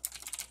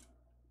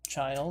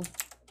child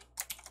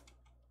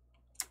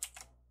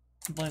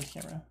blend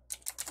camera.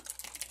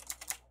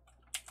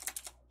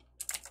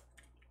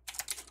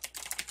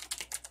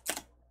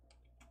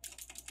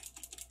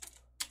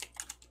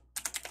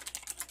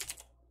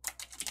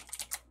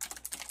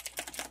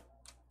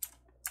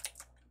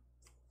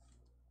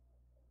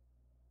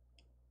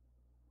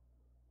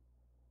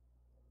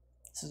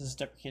 This is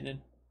deprecated.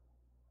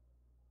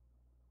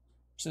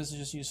 So this is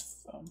just use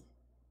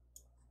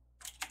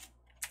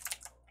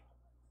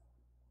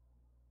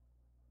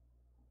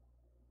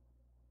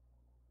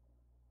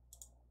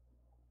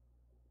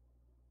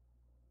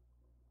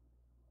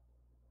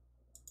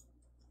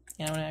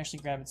and I'm going to actually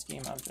grab its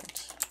game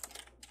object.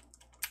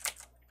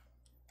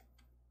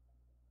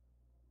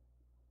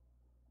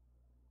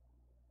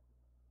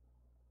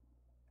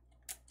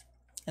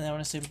 And I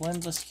want to say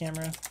blend list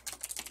camera.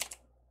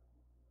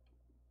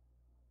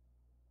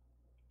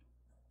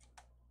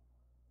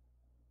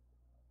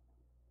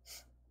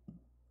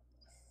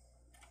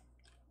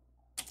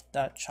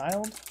 Dot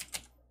child.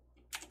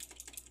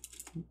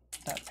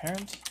 Dot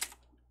parent.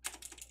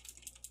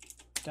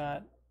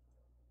 Dot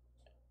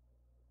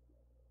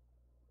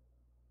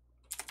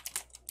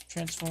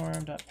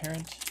transform. Dot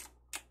parent.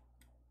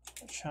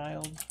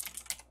 Child.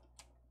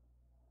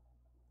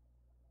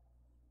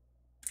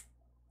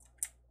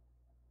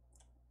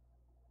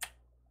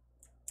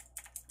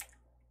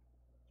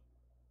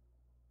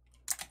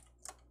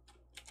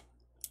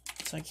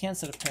 So I can't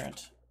set a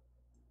parent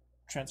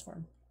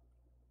transform.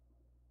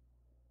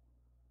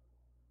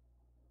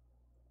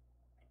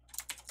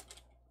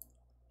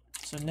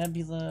 So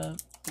Nebula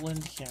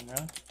blend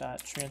camera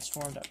dot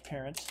transform dot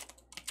parent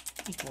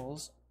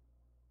equals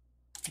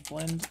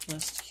blend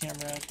list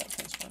camera dot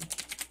transform.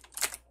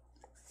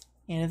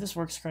 And if this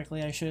works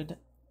correctly, I should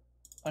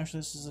actually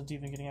this isn't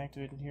even getting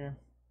activated here.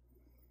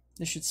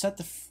 This should set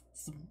the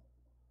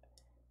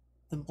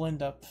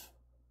blend up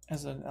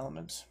as an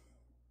element.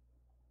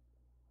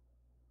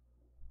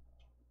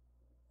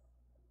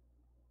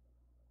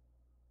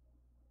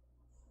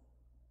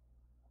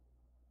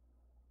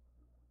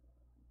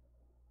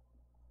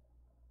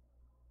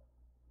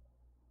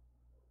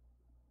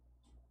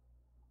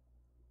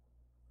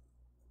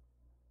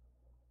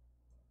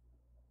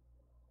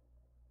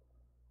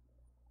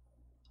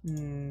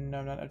 No,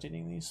 I'm not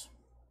updating these.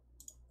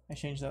 I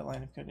changed that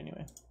line of code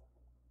anyway.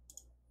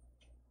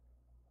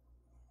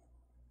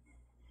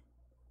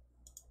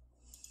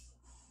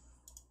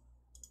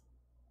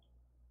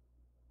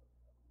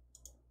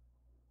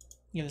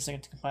 Give it a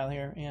second to compile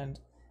here, and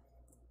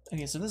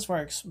okay, so this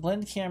works.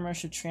 Blend camera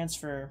should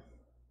transfer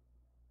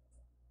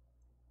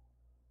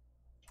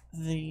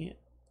the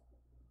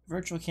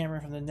virtual camera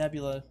from the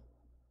Nebula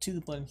to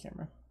the blend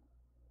camera.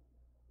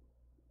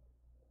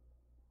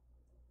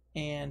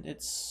 And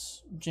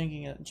it's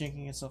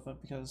jinking itself up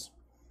because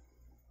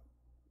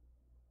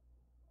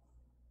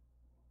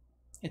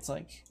it's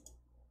like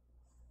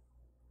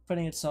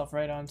putting itself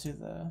right onto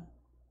the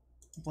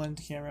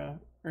blend camera,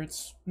 or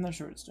it's, I'm not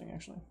sure what it's doing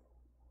actually.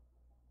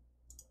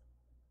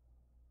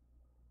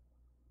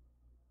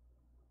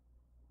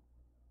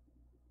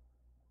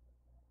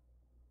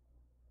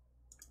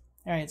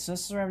 Alright, so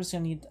this is where I'm just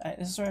gonna need,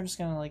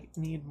 like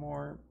need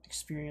more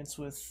experience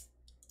with.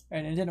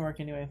 Alright, and it didn't work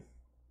anyway.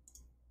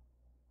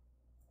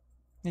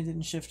 It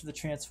didn't shift the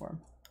transform.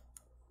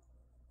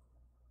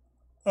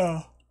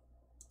 Oh.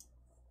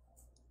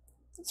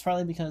 It's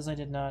probably because I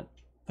did not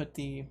put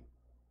the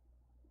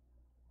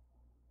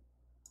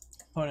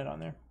component on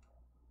there.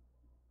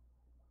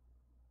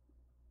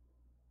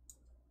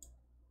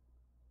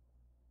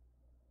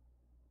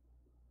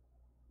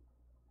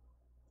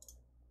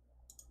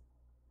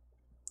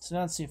 So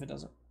now let's see if it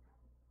does it.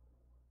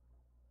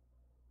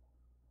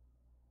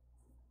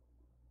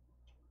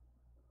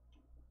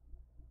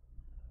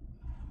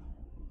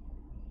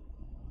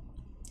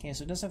 Okay,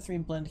 so it does have 3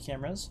 blend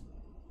cameras,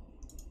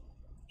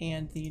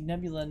 and the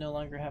Nebula no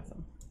longer have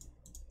them.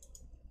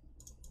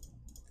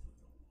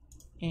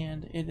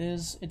 And it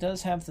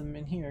does have them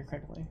in here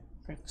correctly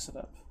set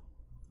up.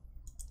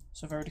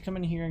 So if I were to come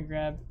in here and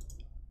grab,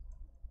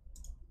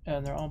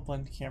 and they're all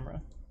blend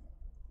camera.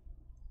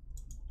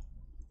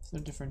 So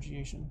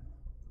differentiation.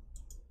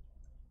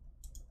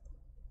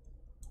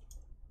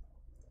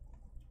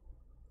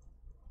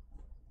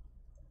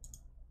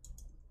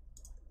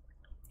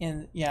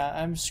 And yeah,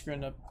 I'm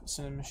screwing up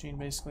Cinemachine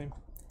basically.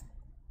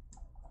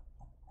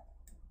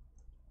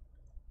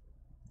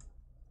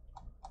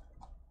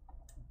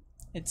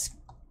 It's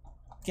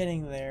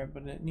getting there,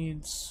 but it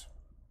needs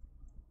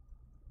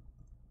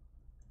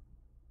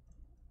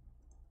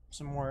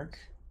some work.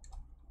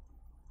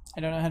 I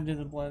don't know how to do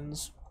the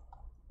blends.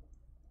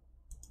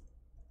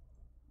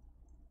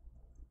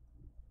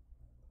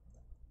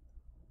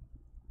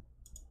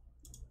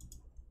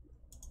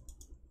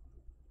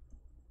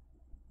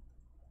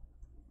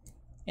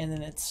 And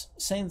then it's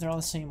saying they're all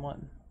the same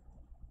one.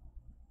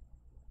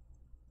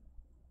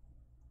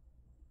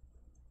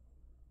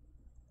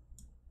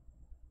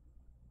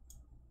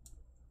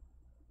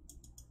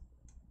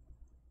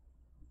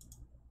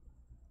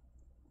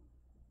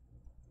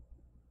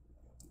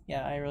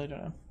 Yeah, I really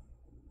don't know.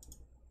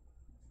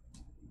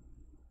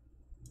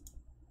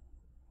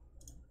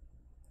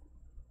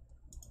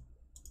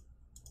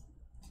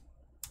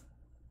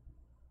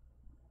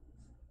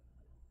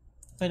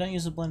 If I don't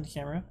use a blend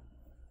camera,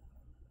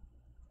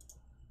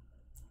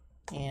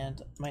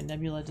 and my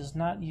Nebula does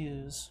not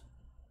use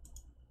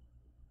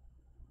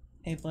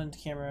a blend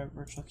camera,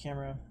 virtual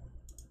camera,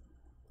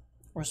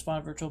 or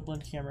spawn virtual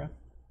blend camera,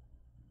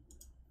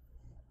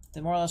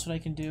 then more or less what I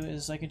can do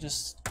is I can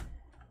just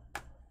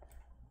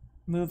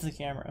move the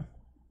camera.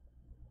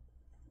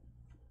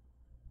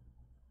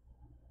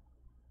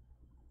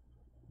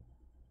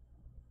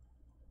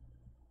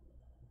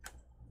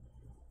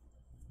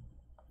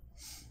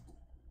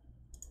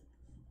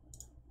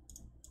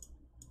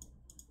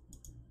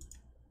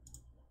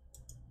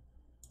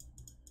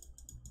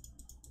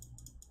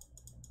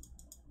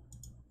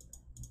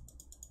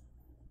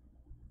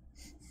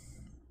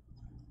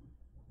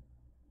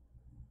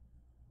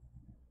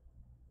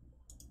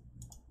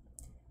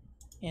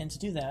 And to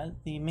do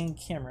that, the main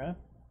camera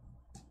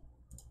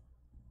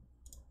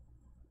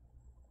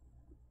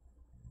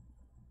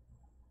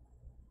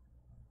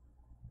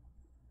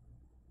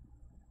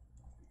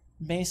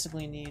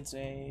basically needs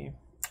a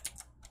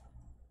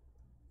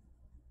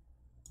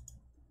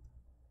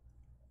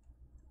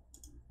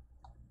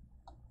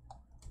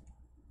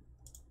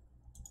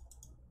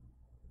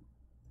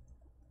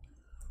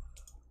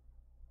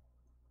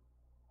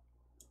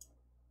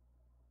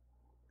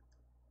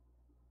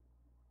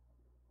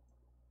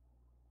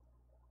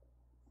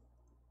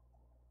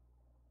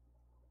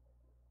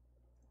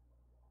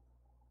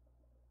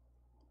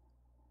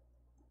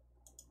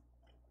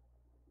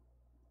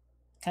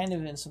kind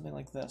of in something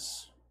like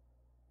this,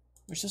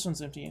 which this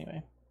one's empty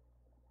anyway.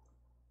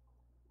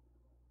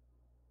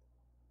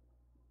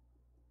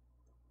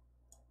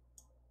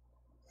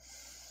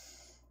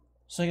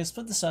 So I can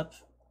split this up,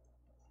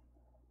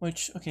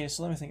 which, okay,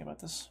 so let me think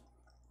about this.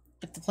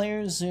 If the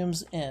player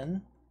zooms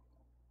in,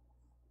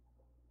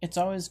 it's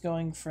always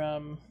going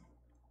from,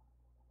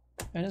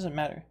 it doesn't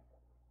matter.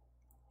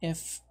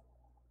 If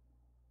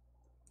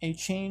a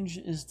change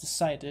is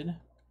decided,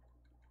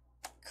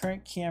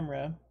 current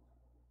camera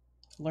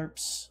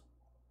lerps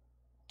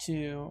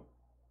to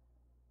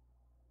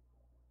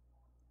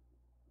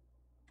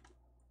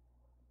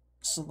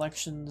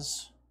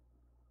selections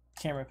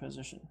camera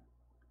position,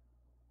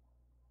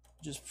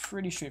 which is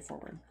pretty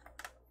straightforward.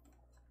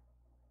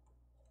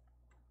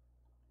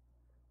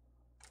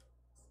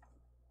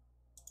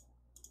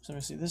 So let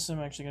me see, this I'm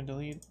actually going to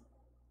delete.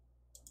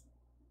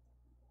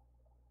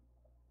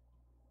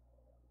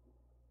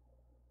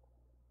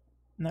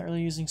 I'm not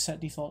really using set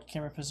default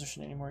camera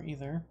position anymore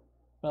either,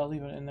 but I'll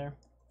leave it in there.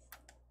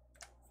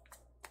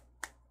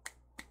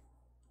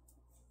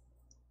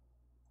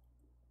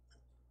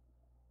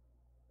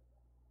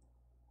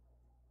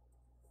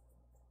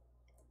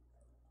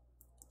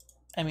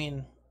 I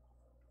mean,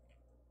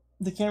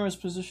 the camera's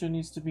position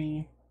needs to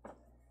be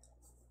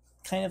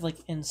kind of like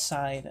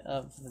inside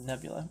of the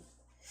nebula.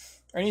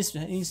 Or it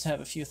needs to have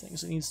a few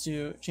things. It needs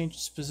to change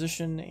its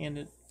position, and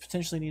it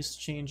potentially needs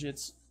to change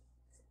its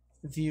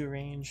view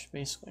range,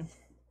 basically.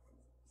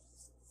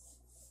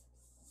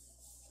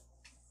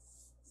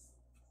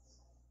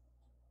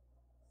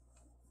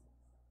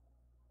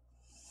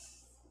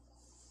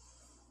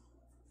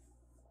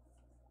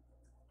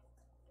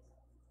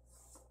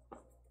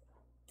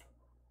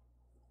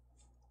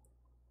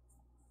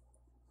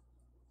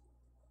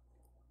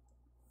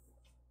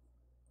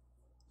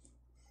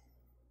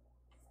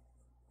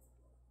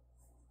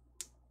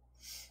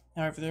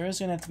 However, there is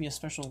going to have to be a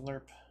special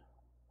lerp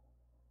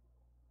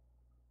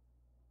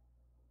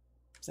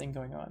thing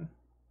going on.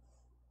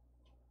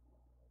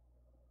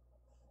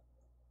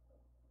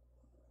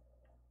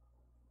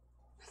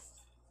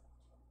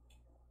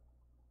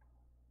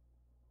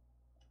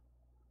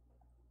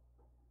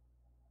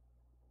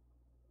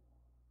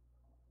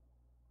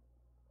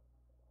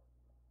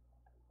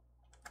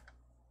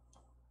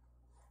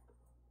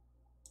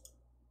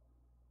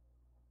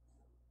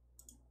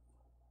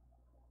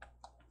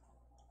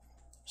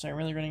 So I'm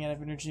really running out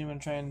of energy. I'm going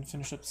to try and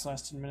finish up this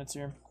last 10 minutes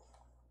here.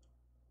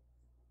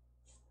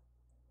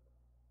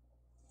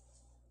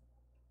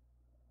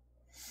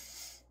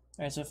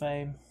 Alright, so if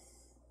I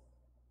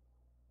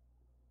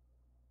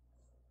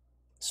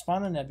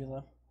spawn a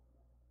nebula,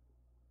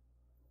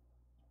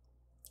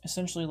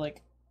 essentially,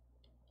 like,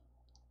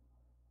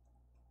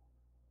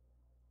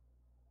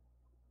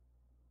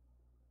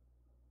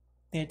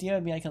 the idea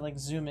would be I could, like,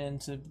 zoom in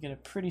to get a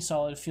pretty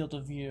solid field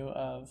of view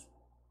of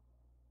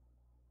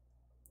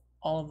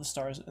all of the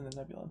stars in the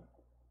nebula,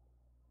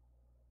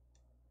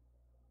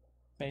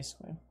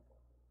 basically.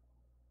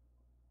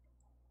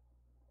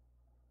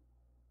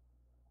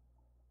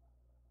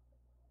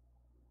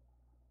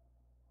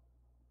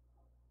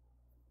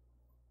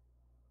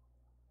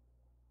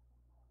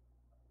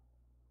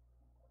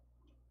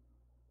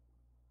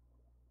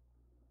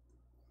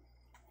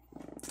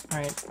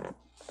 Alright,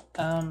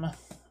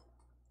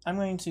 I'm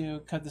going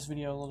to cut this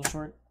video a little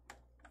short.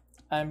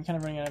 I'm kind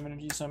of running out of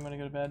energy, so I'm going to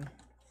go to bed.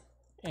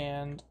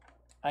 And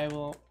I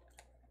will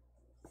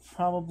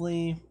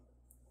probably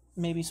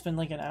maybe spend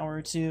like an hour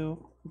or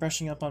two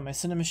brushing up on my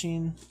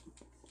Cinemachine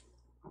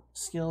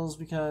skills,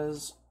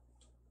 because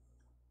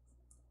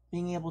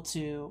being able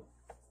to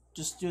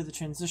just do the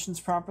transitions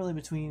properly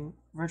between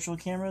virtual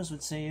cameras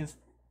would save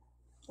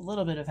a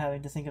little bit of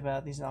having to think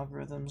about these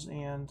algorithms,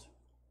 and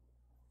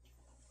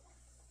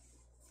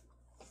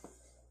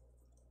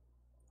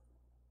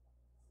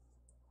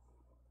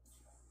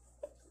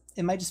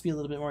it might just be a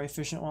little bit more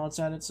efficient while it's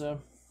at it,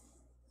 so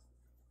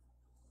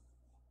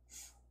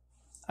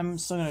I'm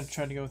still going to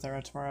try to go with that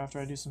route tomorrow after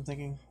I do some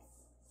thinking.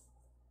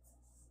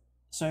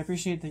 So I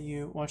appreciate that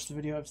you watched the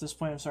video up to this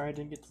point. I'm sorry I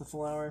didn't get to the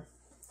full hour,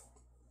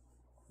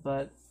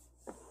 but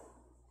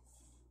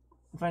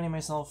I'm finding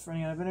myself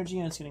running out of energy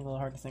and it's getting a little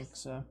hard to think,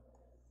 so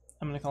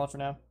I'm going to call it for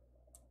now.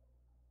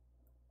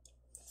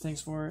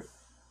 Thanks for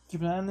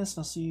keeping an eye on this,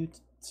 and I'll see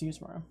you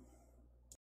tomorrow.